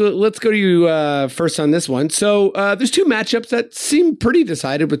 Cathryn, let's go to you first on this one. So there's two matchups that seem pretty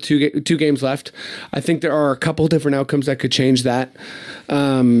decided with two games left. I think there are a couple different outcomes that could change that,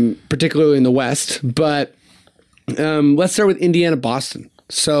 particularly in the West. But let's start with Indiana-Boston.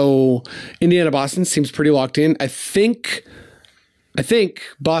 So Indiana-Boston seems pretty locked in. I think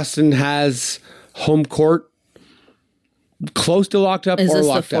Boston has home court close to locked up or locked up.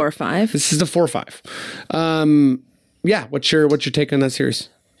 Is this the 4-5? This is the 4-5. Yeah, what's your take on that series?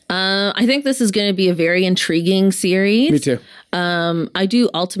 I think this is going to be a very intriguing series. Me too. I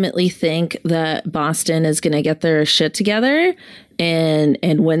do ultimately think that Boston is going to get their shit together and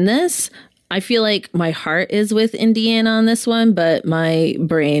win this. I feel like my heart is with Indiana on this one, but my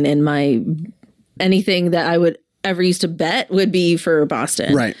brain and anything that I would ever used to bet would be for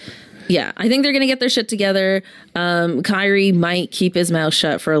Boston. Right. Yeah, I think they're going to get their shit together. Kyrie might keep his mouth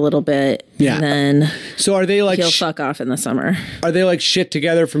shut for a little bit. Yeah. And then so are they like he'll fuck off in the summer. Are they like shit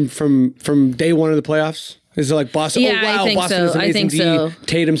together from day one of the playoffs? Is it like Boston? Yeah, oh, wow, I think Boston so. is amazing. I think so.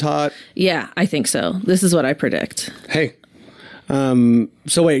 Tatum's hot. Yeah, I think so. This is what I predict. Hey. So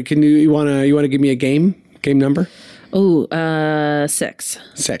wait, can you want to give me a game number? Ooh, 6.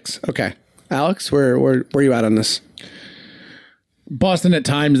 6. Okay. Alex, where are you at on this? Boston at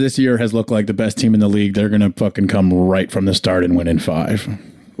times this year has looked like the best team in the league. They're going to fucking come right from the start and win in 5.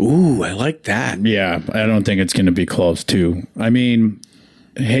 Ooh, I like that. Yeah, I don't think it's going to be close, too. I mean,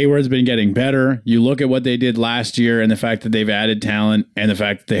 Hayward's been getting better. You look at what they did last year and the fact that they've added talent and the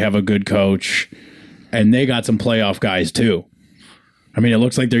fact that they have a good coach, and they got some playoff guys, too. I mean, it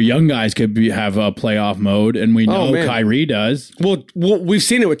looks like their young guys could have a playoff mode, and we know Kyrie does. Well, we've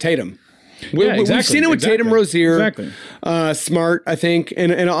seen it with Tatum. We've seen it with Tatum, Rozier, Smart, I think,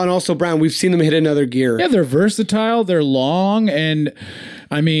 and also Brown. We've seen them hit another gear. Yeah, they're versatile. They're long, and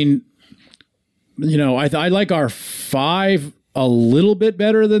I mean, I like our 5 a little bit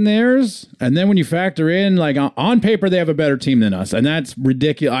better than theirs. And then when you factor in, like on paper, they have a better team than us. And that's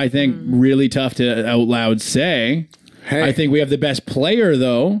ridiculous. I think really tough to out loud say. Hey. I think we have the best player,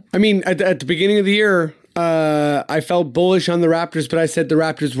 though. I mean, at the beginning of the year, I felt bullish on the Raptors, but I said the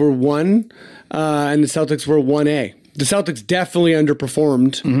Raptors were 1 and the Celtics were 1A. The Celtics definitely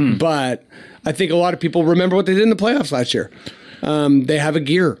underperformed, but I think a lot of people remember what they did in the playoffs last year. They have a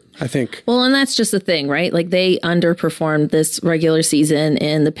gear, I think. Well, and that's just the thing, right? Like they underperformed this regular season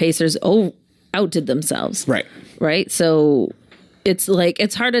and the Pacers outdid themselves. Right. Right. So it's like,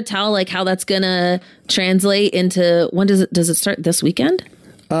 it's hard to tell like how that's going to translate into when does it start this weekend?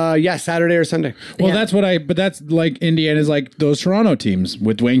 Yeah, Saturday or Sunday. Well, but that's like Indiana's like those Toronto teams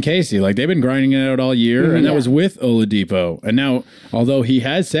with Dwayne Casey. Like they've been grinding it out all year, and that was with Oladipo. And now, although he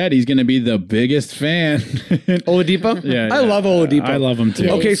has said he's going to be the biggest fan. Oladipo? Yeah. I love Oladipo. I love him too.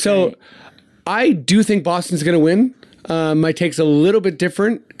 Yeah, okay, so I do think Boston's going to win. My take's a little bit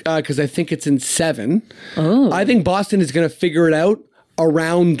different because I think it's in 7. Oh. I think Boston is going to figure it out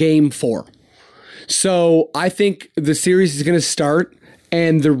around game 4. So I think the series is going to start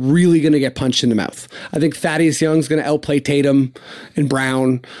and they're really going to get punched in the mouth. I think Thaddeus Young's going to outplay Tatum and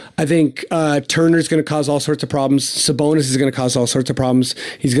Brown. I think Turner's going to cause all sorts of problems. Sabonis is going to cause all sorts of problems.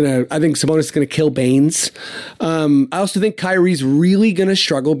 I think Sabonis is going to kill Baines. I also think Kyrie's really going to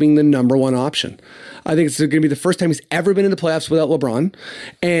struggle being the number 1 option. I think it's going to be the first time he's ever been in the playoffs without LeBron.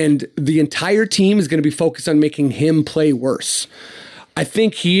 And the entire team is going to be focused on making him play worse. I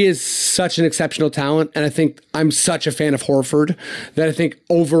think he is such an exceptional talent, and I think I'm such a fan of Horford that I think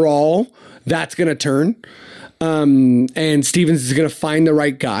overall that's going to turn. And Stevens is going to find the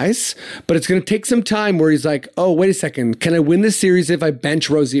right guys, but it's going to take some time where he's like, oh, wait a second, can I win this series if I bench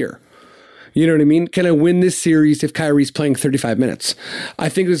Rozier? You know what I mean? Can I win this series if Kyrie's playing 35 minutes? I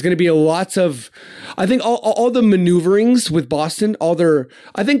think there's going to be I think all the maneuverings with Boston,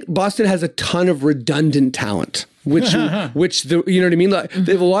 I think Boston has a ton of redundant talent. You know what I mean? Like,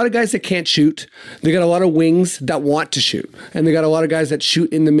 they have a lot of guys that can't shoot. They got a lot of wings that want to shoot, and they got a lot of guys that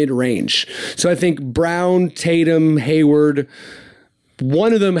shoot in the mid range. So I think Brown, Tatum, Hayward,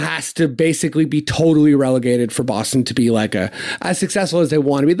 one of them has to basically be totally relegated for Boston to be like as successful as they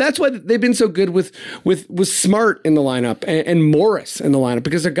want to be. That's why they've been so good with Smart in the lineup and Morris in the lineup,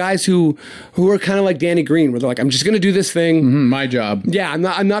 because they're guys who are kind of like Danny Green, where they're like, I'm just going to do this thing. My job. Yeah,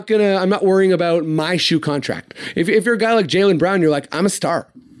 I'm not worrying about my shoe contract. If you're a guy like Jaylen Brown, you're like, I'm a star.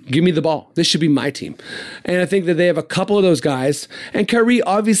 Give me the ball. This should be my team. And I think that they have a couple of those guys, and Kyrie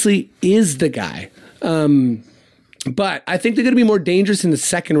obviously is the guy. But I think they're going to be more dangerous in the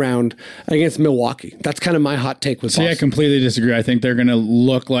second round against Milwaukee. That's kind of my hot take with Boston. See, I completely disagree. I think they're going to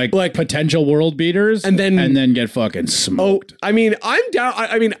look like potential world beaters and then get fucking smoked. Oh, I mean, I'm down.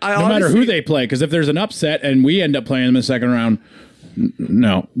 No matter who they play, because if there's an upset and we end up playing them in the second round,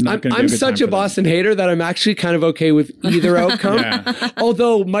 no, not going to be a good such time a Boston hater that I'm actually kind of okay with either outcome.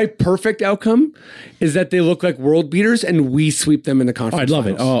 Although my perfect outcome is that they look like world beaters and we sweep them in the conference. I'd love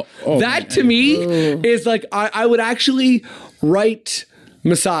finals. it. Oh, that to me is like I would actually write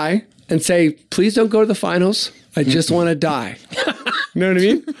Masai and say, please don't go to the finals. I just want to die. You know what I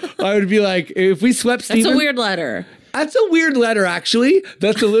mean? I would be like, if we swept Steven... That's a weird letter. That's a weird letter, actually.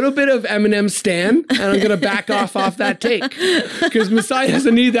 That's a little bit of Eminem stan, and I'm going to back off that take because Masai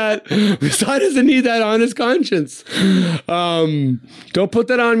doesn't need that. Masai doesn't need that on his conscience. Don't put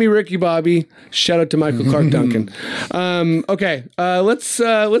that on me, Ricky Bobby. Shout out to Michael Clark Duncan. Okay, let's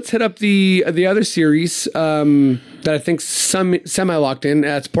hit up the other series that I think semi locked in.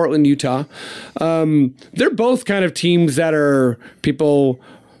 That's Portland, Utah. They're both kind of teams that are people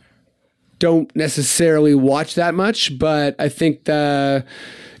don't necessarily watch that much, but I think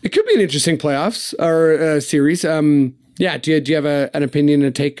it could be an interesting playoffs or series. Yeah, do you have an opinion, a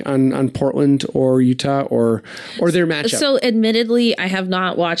take on Portland or Utah or their matchup? So, admittedly, I have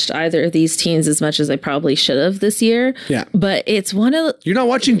not watched either of these teams as much as I probably should have this year. Yeah, but it's one of you're not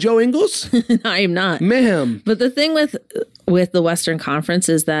watching Joe Ingles. I am not, ma'am. But the thing with the Western Conference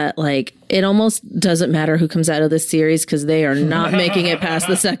is that like it almost doesn't matter who comes out of this series because they are not making it past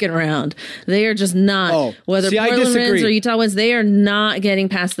the second round. They are just not. Whether Portland wins or Utah wins, they are not getting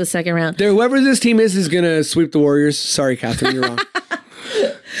past the second round. Whoever this team is going to sweep the Warriors. Sorry, Cathryn, you're wrong.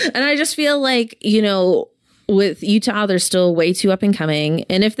 And I just feel like, with Utah, they're still way too up and coming.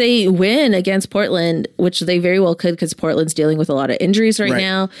 And if they win against Portland, which they very well could because Portland's dealing with a lot of injuries right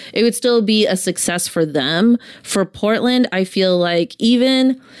now, it would still be a success for them. For Portland, I feel like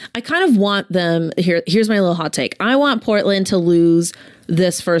I kind of want them, here's my little hot take. I want Portland to lose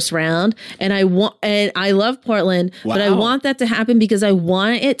this first round. And I love Portland, but I want that to happen because I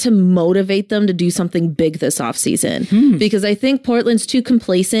want it to motivate them to do something big this offseason. Because I think Portland's too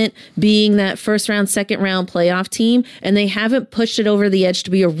complacent being that first round, second round playoff team, and they haven't pushed it over the edge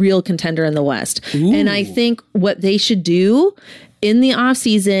to be a real contender in the West. Ooh. And I think what they should do in the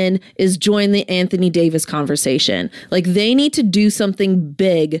offseason is join the Anthony Davis conversation. Like, they need to do something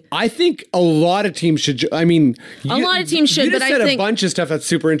big. I think a lot of teams should. I mean, a lot of teams should, but I think a bunch of stuff that's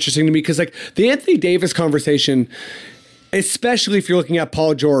super interesting to me because, like, the Anthony Davis conversation, especially if you're looking at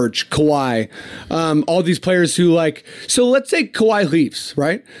Paul George, Kawhi, all these players who, like, so let's say Kawhi leaves,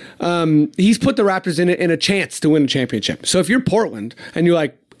 right? He's put the Raptors in a chance to win a championship. So if you're Portland and you're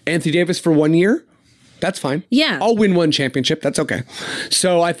like, Anthony Davis for 1 year, that's fine. Yeah. I'll win one championship. That's okay.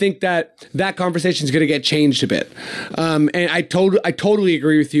 So I think that conversation is going to get changed a bit. And I totally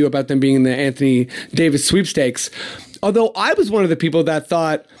agree with you about them being in the Anthony Davis sweepstakes. Although I was one of the people that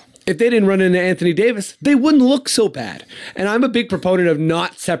thought if they didn't run into Anthony Davis, they wouldn't look so bad. And I'm a big proponent of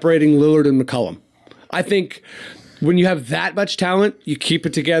not separating Lillard and McCollum. I think when you have that much talent, you keep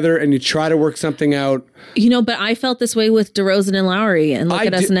it together and you try to work something out. You know, but I felt this way with DeRozan and Lowry, and look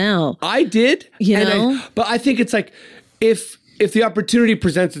at us now. I did. You know? But I think it's like, if the opportunity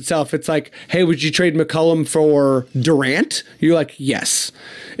presents itself, it's like, hey, would you trade McCollum for Durant? You're like, yes.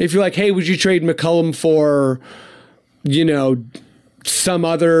 If you're like, hey, would you trade McCollum for, some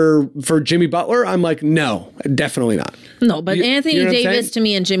other, for Jimmy Butler? I'm like, no, definitely not. No, but Anthony Davis to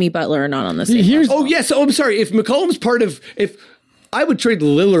me and Jimmy Butler are not on the same level. Oh, yes. Oh, I'm sorry. If McCollum's if I would trade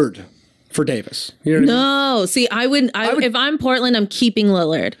Lillard for Davis. You know what I mean? See, I would, if I'm Portland, I'm keeping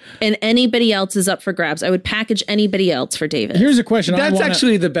Lillard, and anybody else is up for grabs. I would package anybody else for Davis. Here's a question. That's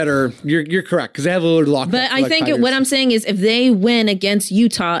actually the better. You're correct, because they have Lillard locked. But I think what I'm saying is, if they win against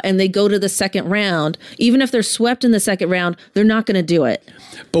Utah and they go to the second round, even if they're swept in the second round, they're not going to do it.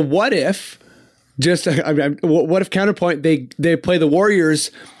 But what if, what if counterpoint, they play the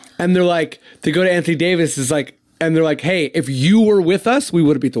Warriors and they're like, they go to Anthony Davis and they're like, hey, if you were with us, we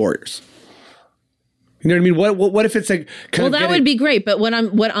would have beat the Warriors. You know what I mean? What if it's like would be great, but what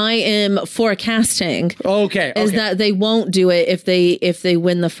I am forecasting is that they won't do it if they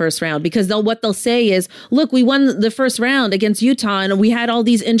win the first round, because what they'll say is, look, we won the first round against Utah and we had all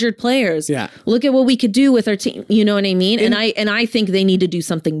these injured players. Yeah. Look at what we could do with our team. You know what I mean? And I think they need to do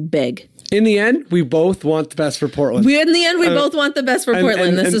something big. In the end, we both want the best for Portland. Both want the best for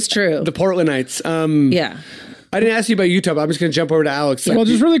Portland. This is true. The Portlandites. Yeah. I didn't ask you about Utah, but I'm just going to jump over to Alex. Well,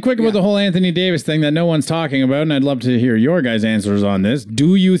 just really quick about the whole Anthony Davis thing that no one's talking about, and I'd love to hear your guys' answers on this.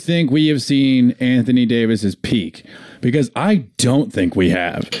 Do you think we have seen Anthony Davis's peak? Because I don't think we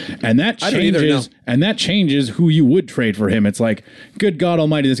have. And that changes that changes who you would trade for him. It's like, good God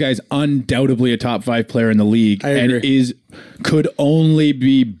almighty, this guy's undoubtedly a top 5 player in the league and could only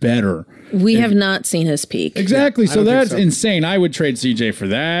be better. We have not seen his peak. Exactly. So that's insane. I would trade CJ for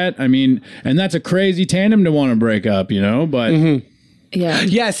that. I mean, and that's a crazy tandem to want to break up, but yeah.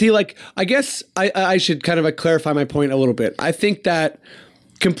 Yeah, see, like, I guess I should kind of clarify my point a little bit. I think that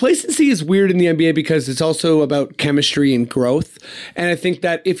complacency is weird in the NBA because it's also about chemistry and growth. And I think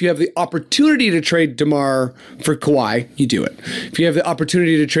that if you have the opportunity to trade DeMar for Kawhi, you do it. If you have the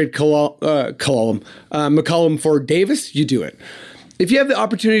opportunity to trade McCollum for Davis, you do it. If you have the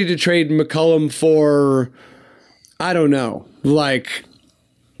opportunity to trade McCollum for, I don't know, like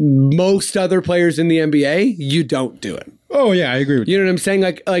most other players in the NBA, you don't do it. Oh, yeah, I agree with you. You know what I'm saying?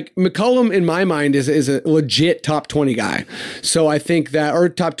 Like McCollum, in my mind, is a legit top 20 guy. So I think that, or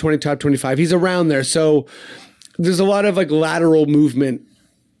top 20, top 25, he's around there. So there's a lot of like lateral movement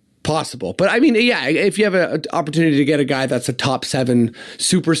possible. But I mean, yeah, if you have an opportunity to get a guy that's a top 7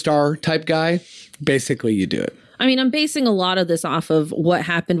 superstar type guy, basically you do it. I mean, I'm basing a lot of this off of what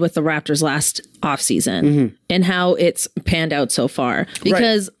happened with the Raptors last offseason and how it's panned out so far.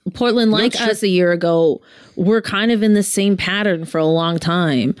 Because Portland, like us a year ago, we're kind of in the same pattern for a long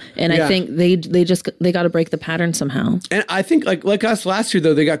time. And I think they got to break the pattern somehow. And I think like us last year,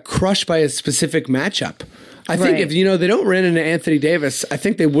 though, they got crushed by a specific matchup. I think if they don't run into Anthony Davis, I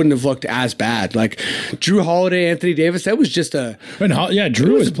think they wouldn't have looked as bad. Like Drew Holiday, Anthony Davis, that was just Drew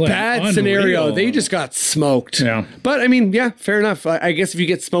was playing bad unreal scenario. They just got smoked. Yeah, but I mean, fair enough. I guess if you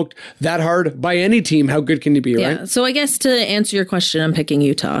get smoked that hard by any team, how good can you be? Right. So I guess to answer your question, I'm picking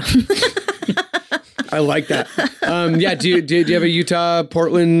Utah. I like that. Do you have a Utah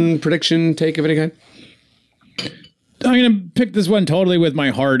Portland prediction take of any kind? I'm going to pick this one totally with my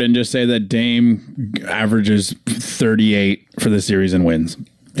heart and just say that Dame averages 38 for the series and wins.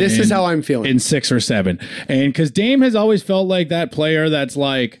 This is how I'm feeling. In 6 or 7. And because Dame has always felt like that player that's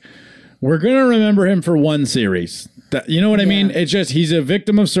like, we're going to remember him for one series. You know what I mean? It's just he's a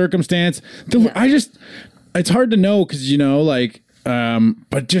victim of circumstance. It's hard to know because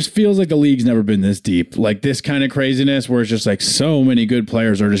but just feels like the league's never been this deep. Like this kind of craziness where it's just like so many good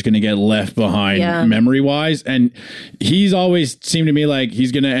players are just going to get left behind memory wise. And he's always seemed to me like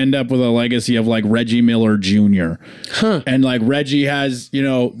he's going to end up with a legacy of like Reggie Miller Jr. And like Reggie has,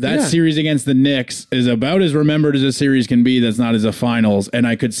 that series against the Knicks is about as remembered as a series can be. That's not as a finals. And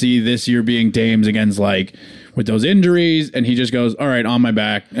I could see this year being Dame's against like with those injuries, and he just goes, all right, on my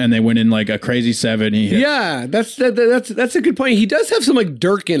back, and they win in like a crazy 7. That's a good point. He does have some like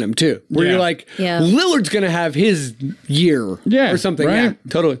Dirk in him too, where you're like, Lillard's gonna have his year, or something. Right? Yeah,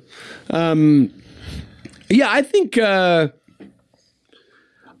 totally. I think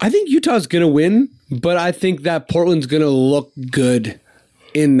Utah's gonna win, but I think that Portland's gonna look good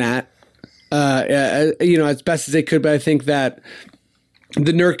in that, as best as they could. But I think that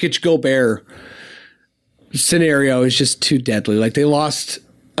the Nurkic Gobert scenario is just too deadly. Like they lost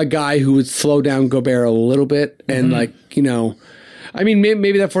a guy who would slow down Gobert a little bit, and maybe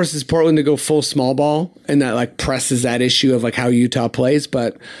that forces Portland to go full small ball, and that like presses that issue of like how Utah plays.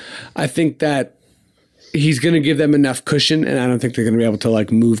 But I think that he's going to give them enough cushion, and I don't think they're going to be able to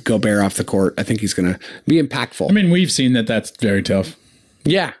like move Gobert off the court. I think he's going to be impactful. I mean, we've seen that that's very tough.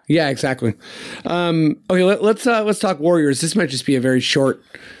 Yeah, exactly. Okay, let's talk Warriors. This might just be a very short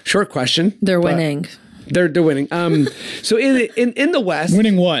question. They're winning. They're winning. So in the West,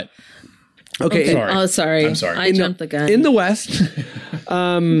 winning what? Okay. Sorry. I'm sorry. I jumped the gun. In the West,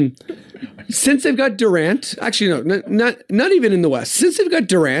 since they've got Durant, actually no, not even in the West. Since they've got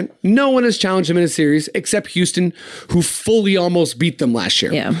Durant, no one has challenged them in a series except Houston, who fully almost beat them last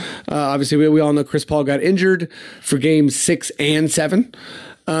year. Yeah. Obviously, we all know Chris Paul got injured for games 6 and 7.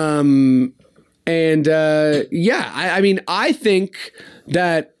 I think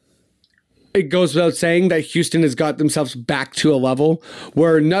that it goes without saying that Houston has got themselves back to a level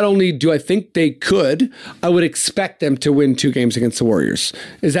where not only do I think they could, I would expect them to win 2 games against the Warriors.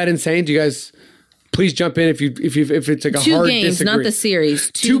 Is that insane? Do you guys please jump in if it's like a 2 hard games, disagree? not the series.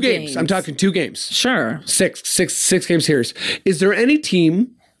 2 games. I'm talking 2 games. Sure. Six game series. Is there any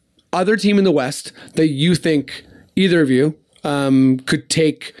other team in the West that you think either of you could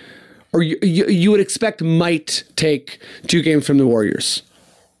take, or you would expect might take 2 games from the Warriors?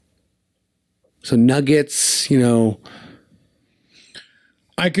 So Nuggets,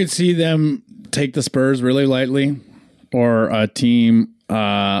 I could see them take the Spurs really lightly, or a team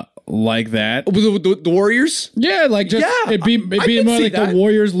like that. The Warriors? Yeah, it'd be more like the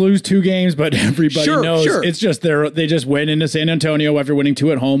Warriors lose 2 games, but everybody knows it's just they just went into San Antonio after winning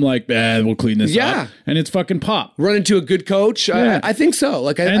 2 at home. Like, we'll clean this up, and it's fucking pop. Run into a good coach. Yeah. I think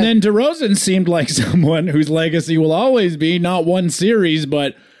so. Then DeRozan seemed like someone whose legacy will always be not 1 series,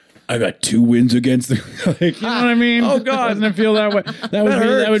 but I got 2 wins against them. You know what I mean? Oh God, doesn't it feel that way?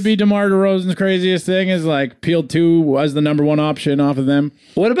 That would be DeMar DeRozan's craziest thing is like peeled 2 as the number 1 option off of them.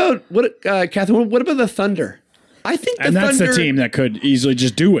 What about Cathryn? What about the Thunder? I think that's the team that could easily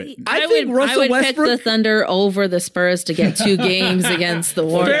just do it. I would pick the Thunder over the Spurs to get 2 games against the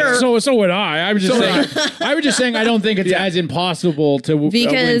Warriors. So would I. I was just saying I don't think it's as impossible to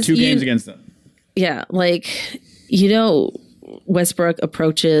win 2 games against them. Yeah, Westbrook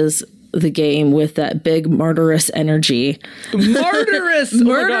approaches the game with that big murderous energy. Murderous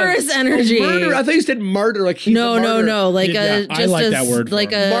energy. I thought you said martyr. Like he's no. Like I like that word.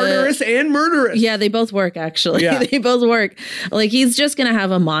 Like martyrous and murderous. Yeah, they both work actually. Yeah. They both work. Like he's just gonna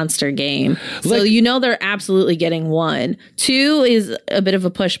have a monster game. So they're absolutely getting 1. 2 is a bit of a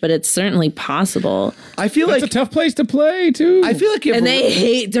push, but it's certainly possible. I feel like it's a tough place to play too. I feel like they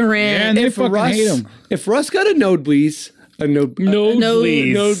hate Durant. Yeah, and they fucking hate him. If Russ got a nosebleeds. No,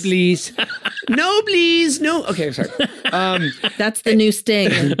 please. No. Okay, sorry. That's the new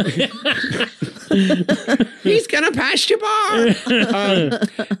Sting. He's gonna pass you bar.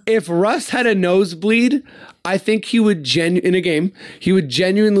 If Russ had a nosebleed, I think he would in a game. He would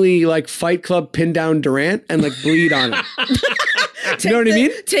genuinely like Fight Club pin down Durant and like bleed on him. You know what I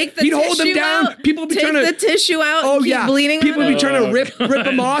mean? He'd hold them down. Out, people would be trying to take the tissue out. Oh, and keep bleeding. People would be trying to rip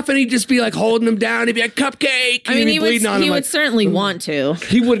him off, and he'd just be like holding them down. He'd be like cupcake. I mean, he would certainly want to.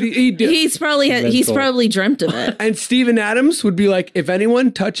 He would. He's probably dreamt of it. And Steven Adams would be like, if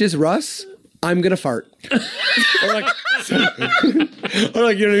anyone touches Russ, I'm gonna fart. or like, you know what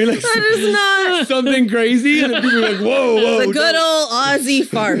I mean? Like, that is not something crazy, and then people are like, whoa. The good old Aussie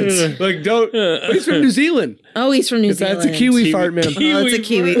fart. Like, don't. He's from New Zealand. Oh, he's from New Zealand. That's a Kiwi fart, man. It's a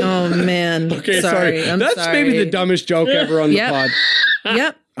Kiwi. Oh man. Okay, sorry. That's maybe the dumbest joke ever on the pod.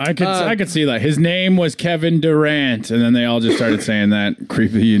 Yep. I could see that. His name was Kevin Durant, and then they all just started saying that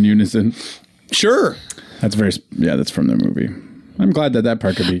creepy in unison. Sure. That's from the movie. I'm glad that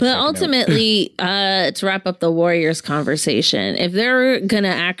part could be. But ultimately, to wrap up the Warriors conversation, if they're going to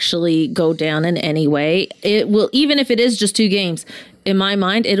actually go down in any way, it will, even if it is just 2 games, in my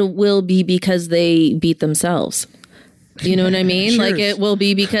mind, it will be because they beat themselves. You know what I mean? Like, it will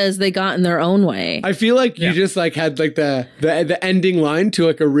be because they got in their own way. I feel like you just like had like the ending line to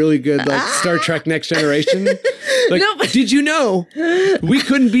like a really good like Star Trek Next Generation. Like, did you know we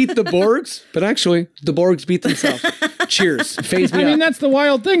couldn't beat the Borgs? But actually, the Borgs beat themselves. Cheers. Phase me I mean, that's the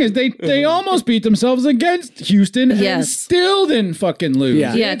wild thing is they almost beat themselves against Houston and still didn't fucking lose.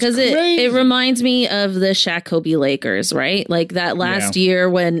 Yeah, because it reminds me of the Shaq Kobe Lakers, right? Like that last year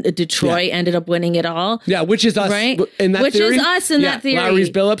when Detroit ended up winning it all. Yeah, which is us. Right? In that which theory? is us in that theory. Lowry's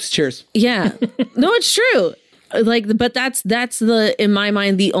Billups. Cheers. Yeah. No, it's true. Like, but that's the, in my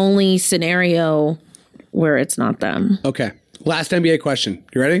mind, the only scenario where it's not them. Okay. Last NBA question.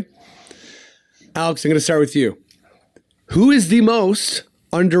 You ready? Alex, I'm going to start with you. Who is the most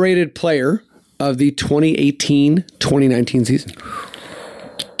underrated player of the 2018-2019 season?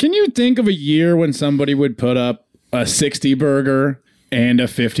 Can you think of a year when somebody would put up a 60 burger and a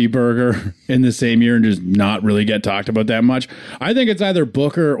 50 burger in the same year and just not really get talked about that much? I think it's either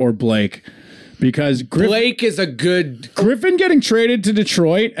Booker or Blake. Because Blake is a good Griffin getting traded to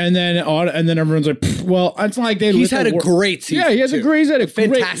Detroit, and then everyone's like, well, it's not like he's had a great season. Yeah, he's had a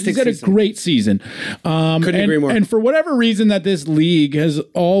great season. Couldn't agree more. And for whatever reason, that this league has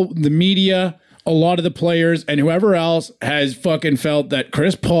all the media, a lot of the players, and whoever else has fucking felt that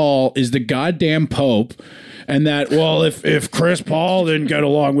Chris Paul is the goddamn Pope. And that, well, if Chris Paul didn't get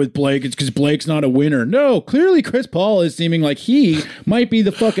along with Blake, it's because Blake's not a winner. No, clearly Chris Paul is seeming like he might be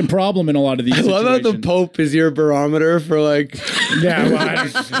the fucking problem in a lot of these situations. I love how the Pope is your barometer for like... Yeah,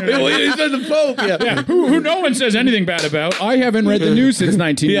 well, he said the Pope. Yeah. Who no one says anything bad about. I haven't read the news since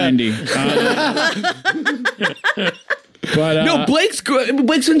 1990. But no, Blake's good.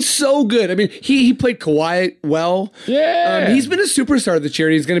 Blake's been so good. I mean, he played Kawhi well. Yeah, he's been a superstar this year.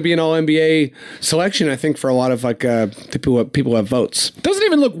 He's going to be an All NBA selection, I think, for a lot of like people who have votes. Doesn't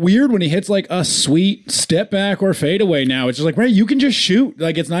even look weird when he hits like a sweet step back or fadeaway. Now it's just like, right, you can just shoot.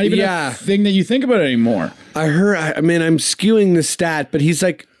 Like it's not even a thing that you think about anymore. I'm skewing the stat, but he's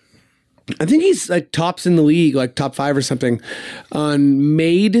like, I think he's like tops in the league, like top 5 or something, on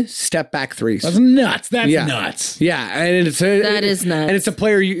made step back threes. That's nuts. That's nuts. Yeah, and that is nuts. And it's a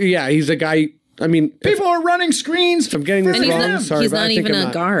player. He's a guy. I mean, people are running screens. I'm getting this wrong. Sorry, he's not even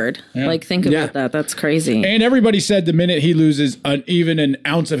a guard. Yeah. Like, think about that. That's crazy. And everybody said the minute he loses even an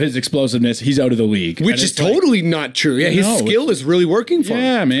ounce of his explosiveness, he's out of the league. Which is totally not true. Yeah, his skill is really working for him.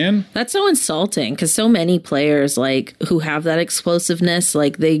 Yeah, man. That's so insulting because so many players like who have that explosiveness,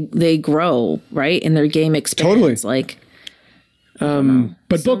 like they grow right in their game experience. Totally. Like.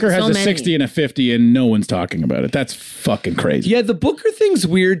 But Booker has a 60 and a 50 and no one's talking about it. That's fucking crazy. Yeah, the Booker thing's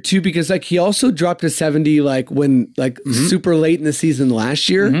weird too because like he also dropped a 70 like when like super late in the season last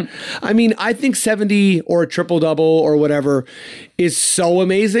year. I mean, I think 70 or a triple double or whatever is so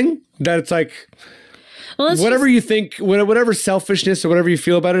amazing that it's like whatever you think, whatever selfishness or whatever you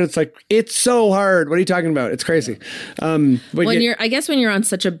feel about it, it's like, it's so hard. What are you talking about? It's crazy. When you're on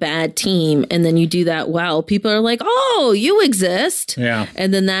such a bad team and then you do that well, people are like, oh, you exist. Yeah.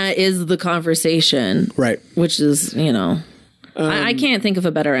 And then that is the conversation. Right. Which is, I can't think of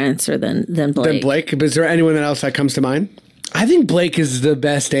a better answer than Blake. Than Blake? Is there anyone else that comes to mind? I think Blake is the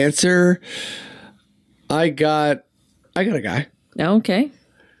best answer. I got a guy. Okay.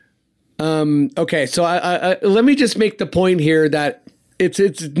 Okay, so I let me just make the point here that it's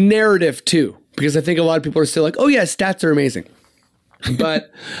narrative too, because I think a lot of people are still like, oh yeah, stats are amazing.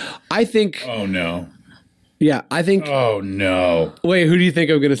 But I think... Oh no. Yeah, I think... Oh no. Wait, who do you think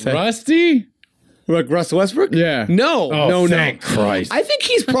I'm going to say? Rusty? Like Russell Westbrook? Yeah. No. Oh, thank Christ. I think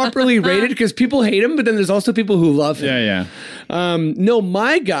he's properly rated because people hate him, but then there's also people who love him. Yeah. No,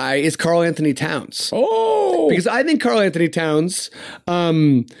 my guy is Karl Anthony Towns. Oh! Because I think Karl Anthony Towns...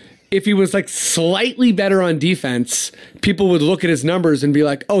 if he was like slightly better on defense, people would look at his numbers and be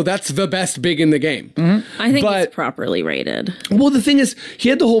like, oh, that's the best big in the game. I think he's properly rated. Well, the thing is, he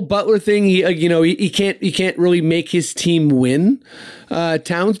had the whole Butler thing. He can't really make his team win,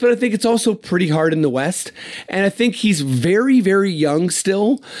 Towns, but I think it's also pretty hard in the West. And I think he's very, very young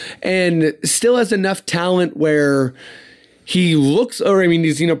still and still has enough talent where he looks, he's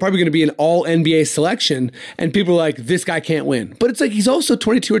probably going to be an all NBA selection, and people are like, this guy can't win. But it's like he's also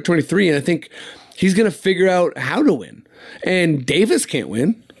 22 or 23, and I think he's going to figure out how to win. And Davis can't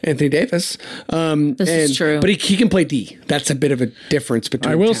win. Anthony Davis. This is true. But he can play D. That's a bit of a difference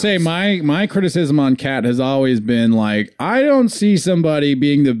between I will Towns. say my criticism on Cat has always been like, I don't see somebody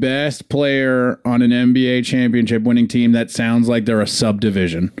being the best player on an NBA championship winning team that sounds like they're a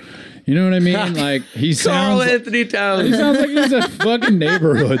subdivision. You know what I mean? Like he Carl sounds Anthony Towns. He sounds like he's a fucking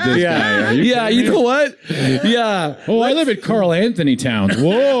neighborhood, this guy. You know what? Yeah. Oh, I live at Carl Anthony Towns.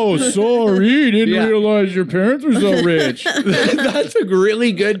 Whoa, sorry. Didn't realize your parents were so rich. That's a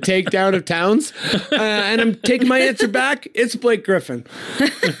really good takedown of Towns. And I'm taking my answer back. It's Blake Griffin.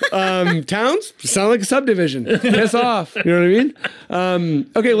 Towns sound like a subdivision. Piss off. You know what I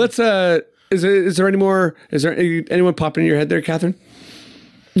mean? Okay, let's is there any more? Is there anyone popping in your head there, Catherine?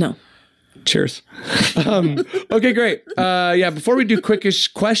 No. Cheers. Okay, great. Before we do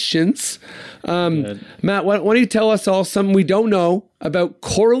quickish questions, Matt, why don't you tell us all something we don't know about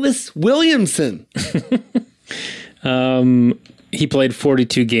Corliss Williamson? He played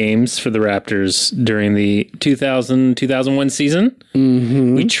 42 games for the Raptors during the 2000-2001 season.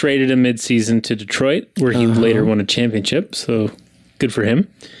 Mm-hmm. We traded him mid-season to Detroit, where he later won a championship, so good for him.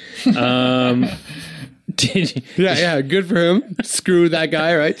 Good for him. Screw that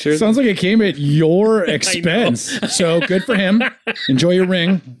guy, right? Sure. Sounds like it came at your expense. So good for him. Enjoy your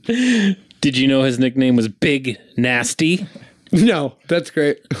ring. Did you know his nickname was Big Nasty? No, that's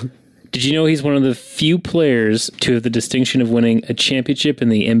great. Did you know he's one of the few players to have the distinction of winning a championship in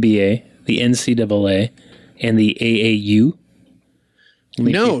the NBA, the NCAA, and the AAU?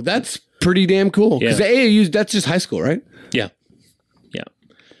 No, that's pretty damn cool. Because the AAU, that's just high school, right? Yeah.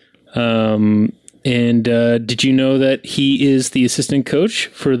 And did you know that he is the assistant coach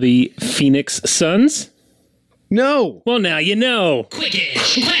for the Phoenix Suns? No. Well, now you know.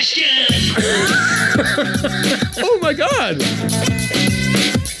 Quickish question. Oh my God.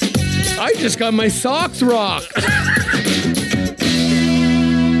 I just got my socks rocked.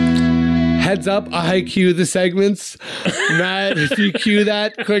 Heads up, I cue the segments. Matt, if you cue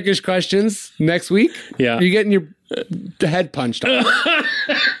that quickish questions next week, you're getting your head punched off.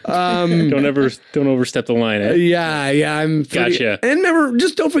 Don't overstep the line. Eh? I'm gotcha. And remember,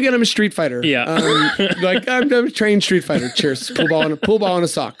 just don't forget I'm a street fighter. Yeah, I'm a trained street fighter. Cheers, pool ball and a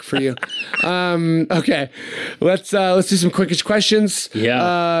sock for you. Okay, let's do some quickish questions.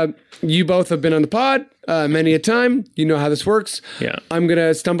 Yeah. You both have been on the pod many a time. You know how this works. Yeah. I'm going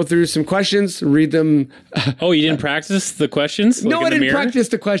to stumble through some questions, read them. Oh, you didn't practice the questions? No, I didn't practice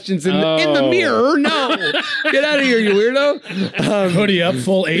the questions in the mirror. No. Get out of here, you weirdo. Hoodie up,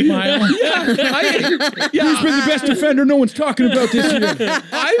 full 8 Mile. Who's been the best defender? No one's talking about this year.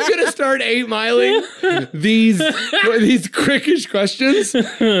 I'm going to start 8 miling these quickish questions.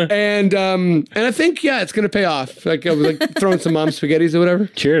 And I think, it's going to pay off. Like throwing some mom spaghettis or whatever.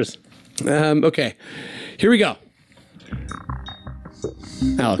 Cheers. Okay, here we go.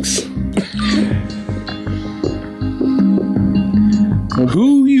 Alex.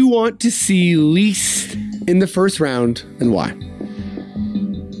 Who you want to see least in the first round and why?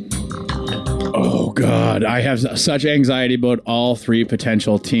 Oh, God. I have such anxiety about all 3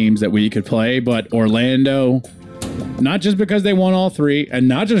 potential teams that we could play, but Orlando, not just because they won all 3 and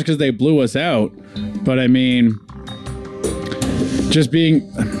not just because they blew us out, but I mean, just being...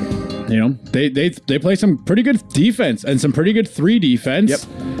 they play some pretty good defense and some pretty good 3 defense. Yep.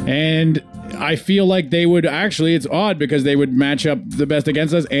 And I feel like they would actually, it's odd because they would match up the best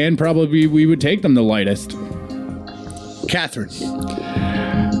against us and probably we would take them the lightest. Catherine.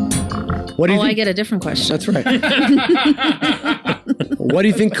 What do you think? I get a different question. That's right. What do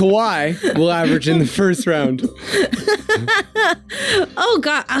you think Kawhi will average in the first round? Oh,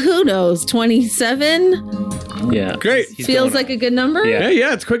 God. Who knows? 27? Yeah. Great. Feels like a good number?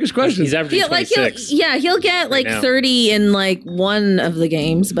 Yeah, it's quickish questions. He's averaging 26. He'll get like 30 in like one of the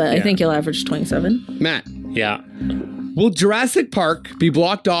games, but I think he'll average 27. Matt. Yeah. Will Jurassic Park be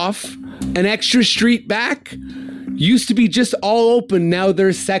blocked off? An extra street back? Used to be just all open, now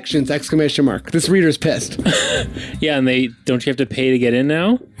there's sections, ! This reader's pissed. Yeah, and don't you have to pay to get in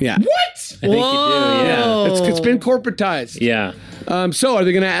now? Yeah. What? I think you do, yeah. It's been corporatized. Yeah. So are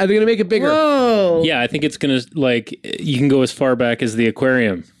they gonna make it bigger? Whoa. Yeah, I think it's gonna you can go as far back as the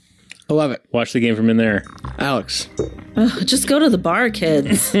aquarium. I love it. Watch the game from in there. Alex. Just go to the bar,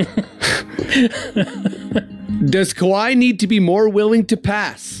 kids. Does Kawhi need to be more willing to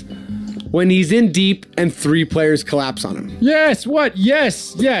pass when he's in deep and 3 players collapse on him? Yes. What?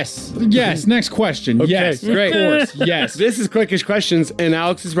 Yes. Next question. Okay, yes. great. Of course. Yes. This is quickish questions, and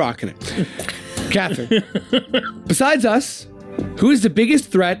Alex is rocking it. Catherine. Besides us, who is the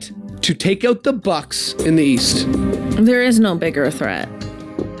biggest threat to take out the Bucks in the East? There is no bigger threat.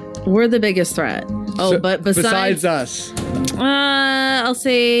 We're the biggest threat. Oh, but besides us, I'll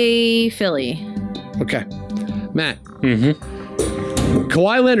say Philly. Okay, Matt.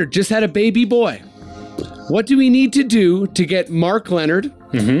 Kawhi Leonard just had a baby boy. What do we need to do to get Mark Leonard?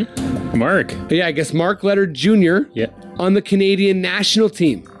 Mark. Yeah, I guess Mark Leonard Jr. Yeah. On the Canadian national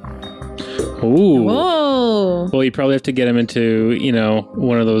team. Ooh. Whoa. Well, you probably have to get him into,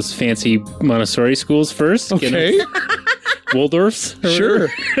 one of those fancy Montessori schools first. Okay. Waldorf's? Sure.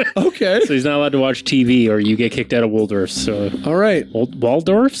 Okay. So he's not allowed to watch TV or you get kicked out of Waldorf's. So. All right.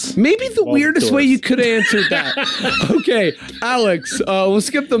 Waldorf's? Maybe the weirdest way you could have answered that. Okay, Alex, we'll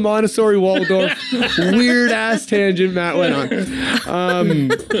skip the Montessori Waldorf weird ass tangent Matt went on.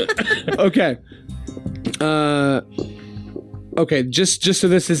 Okay. Okay, just so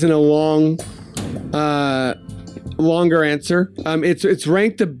this isn't a longer answer. It's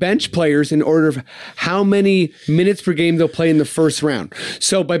ranked the bench players in order of how many minutes per game they'll play in the first round.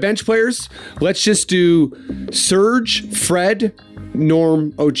 So by bench players, let's just do Serge, Fred,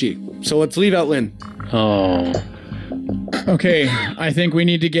 Norm, OG. So let's leave out Lynn. Oh. Okay, I think we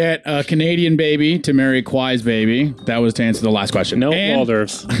need to get a Canadian baby to marry Kawhi's baby. That was to answer the last question. No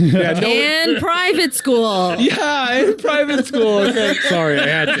Waldorf's. And private school. Yeah, in private school. Okay. Sorry, I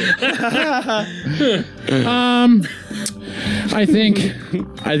had to. I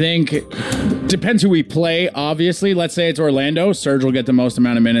think depends who we play. Obviously, let's say it's Orlando. Serge will get the most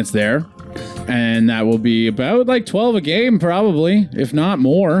amount of minutes there, and that will be about like 12 a game, probably, if not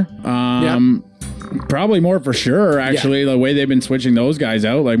more. Probably more for sure, actually, the way they've been switching those guys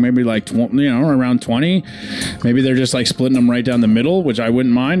out, like maybe like, around 20. Maybe they're just like splitting them right down the middle, which I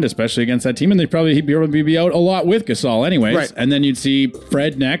wouldn't mind, especially against that team. And he'd probably be out a lot with Gasol anyways. Right. And then you'd see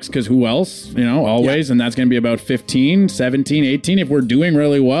Fred next, because who else, always. Yeah. And that's going to be about 15, 17, 18. If we're doing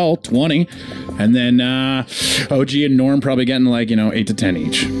really well, 20. And then OG and Norm probably getting like, 8 to 10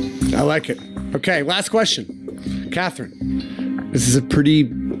 each. I like it. Okay, last question. Cathryn, this is a pretty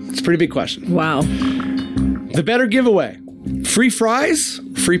big question. Wow. The better giveaway, free fries,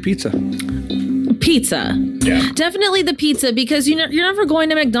 free pizza? Pizza. Yeah. Definitely the pizza, because you're never going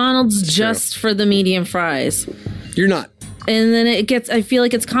to McDonald's just for the medium fries. You're not. And then I feel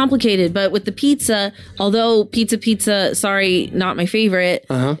like it's complicated. But with the pizza, although pizza, sorry, not my favorite.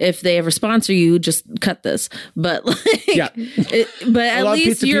 If they ever sponsor you, just cut this. But but at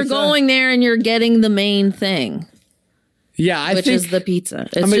least you're going there and you're getting the main thing. Yeah, which is the pizza.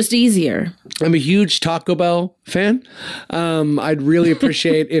 It's just easier. I'm a huge Taco Bell fan. I'd really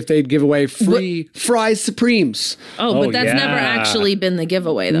appreciate if they'd give away free fries Supremes. Oh, but that's never actually been the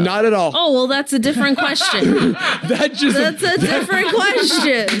giveaway, though. Not at all. Oh, well, that's a different question. That's a different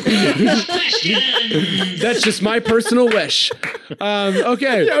question. That's just my personal wish.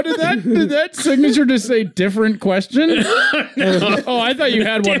 Okay. Yo, did that signature just say different question? Oh, I thought you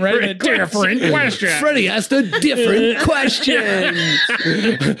had one right. Different question. Freddie asked a different question.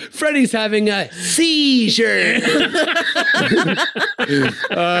 Freddie's having a seizure.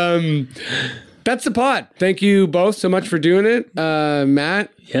 That's the pod. Thank you both so much for doing it.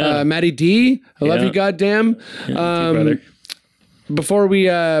 Matt, Matty D, I love you, goddamn. Brother. Before we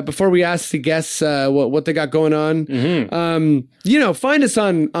ask the guests what they got going on, find us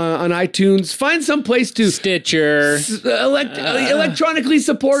on iTunes. Find some place to Stitcher, electronically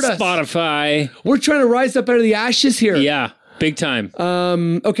support us. Spotify. We're trying to rise up out of the ashes here. Yeah, big time.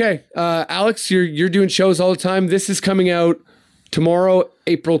 Okay, Alex, you're doing shows all the time. This is coming out tomorrow,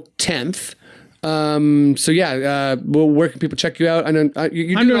 April 10th. Where can people check you out? I know I'm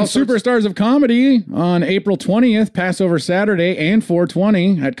doing Superstars of Comedy on April 20th, Passover Saturday, and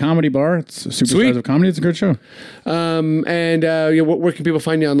 420 at Comedy Bar. It's Superstars of Comedy. It's a good show. Where can people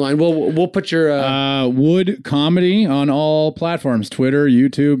find you online? We'll put your Wood Comedy on all platforms: Twitter,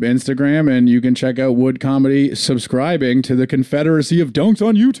 YouTube, Instagram, and you can check out Wood Comedy subscribing to the Confederacy of Dunks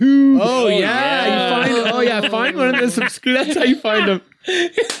on YouTube. Find one of the subscribe. That's how you find them.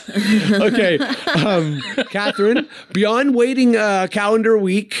 Okay, Cathryn, beyond waiting a calendar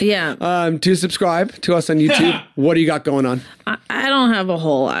week to subscribe to us on YouTube, what do you got going on? I don't have a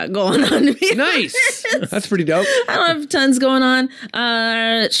whole lot going on. Nice. That's pretty dope. I don't have tons going on.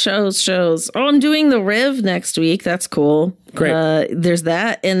 Shows. Oh, I'm doing the Riv next week. That's cool. Great. There's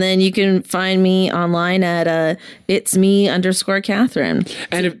that. And then you can find me online at it's me_Cathryn.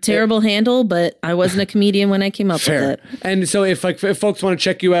 And a terrible handle, but I wasn't a comedian when I came up with it. And so if folks want to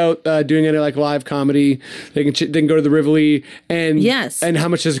check you out doing any like live comedy, they can go to the Rivoli. And yes. And how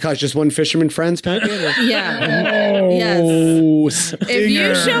much does it cost? Just one Fisherman Friends packet? Yeah. Yes. If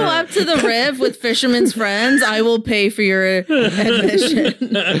you show up to the Riv with Fisherman Fisherman's Friends, I will pay for your admission.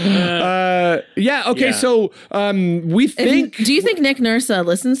 Yeah. Okay. Yeah. So we think. Do you think Nick Nurse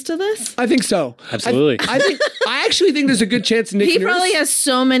listens to this? I think so. Absolutely. I actually think there's a good chance Nick. He probably has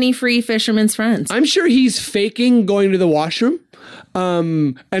so many free Fisherman's Friends. I'm sure he's faking going to the washroom.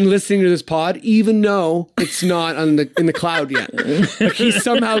 And listening to this pod, even though it's not in the cloud yet. Like he's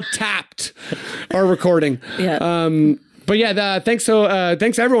somehow tapped our recording. Yeah. But yeah, thanks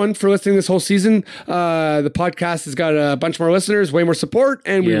everyone for listening this whole season. The podcast has got a bunch more listeners, way more support,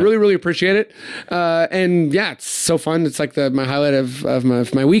 and we really, really appreciate it. And yeah, it's so fun. It's like my highlight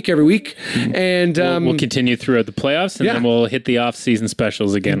of my week every week. And we'll continue throughout the playoffs, and then we'll hit the off-season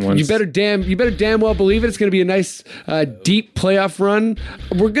specials again. Once you better damn well believe it. It's going to be a nice deep playoff run.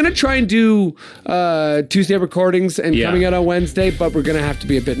 We're going to try and do Tuesday recordings and coming out on Wednesday, but we're going to have to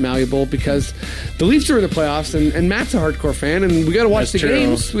be a bit malleable because the Leafs are in the playoffs, and Matt's a hardcore fan, and we got to watch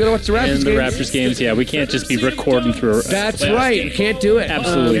games. We got to watch the Raptors and games. The Raptors games, we can't just be recording through. That's right. You can't do it.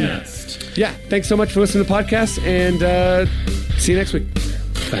 Absolutely not. Yeah. Thanks so much for listening to the podcast, and see you next week.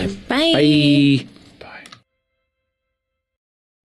 Bye. Bye.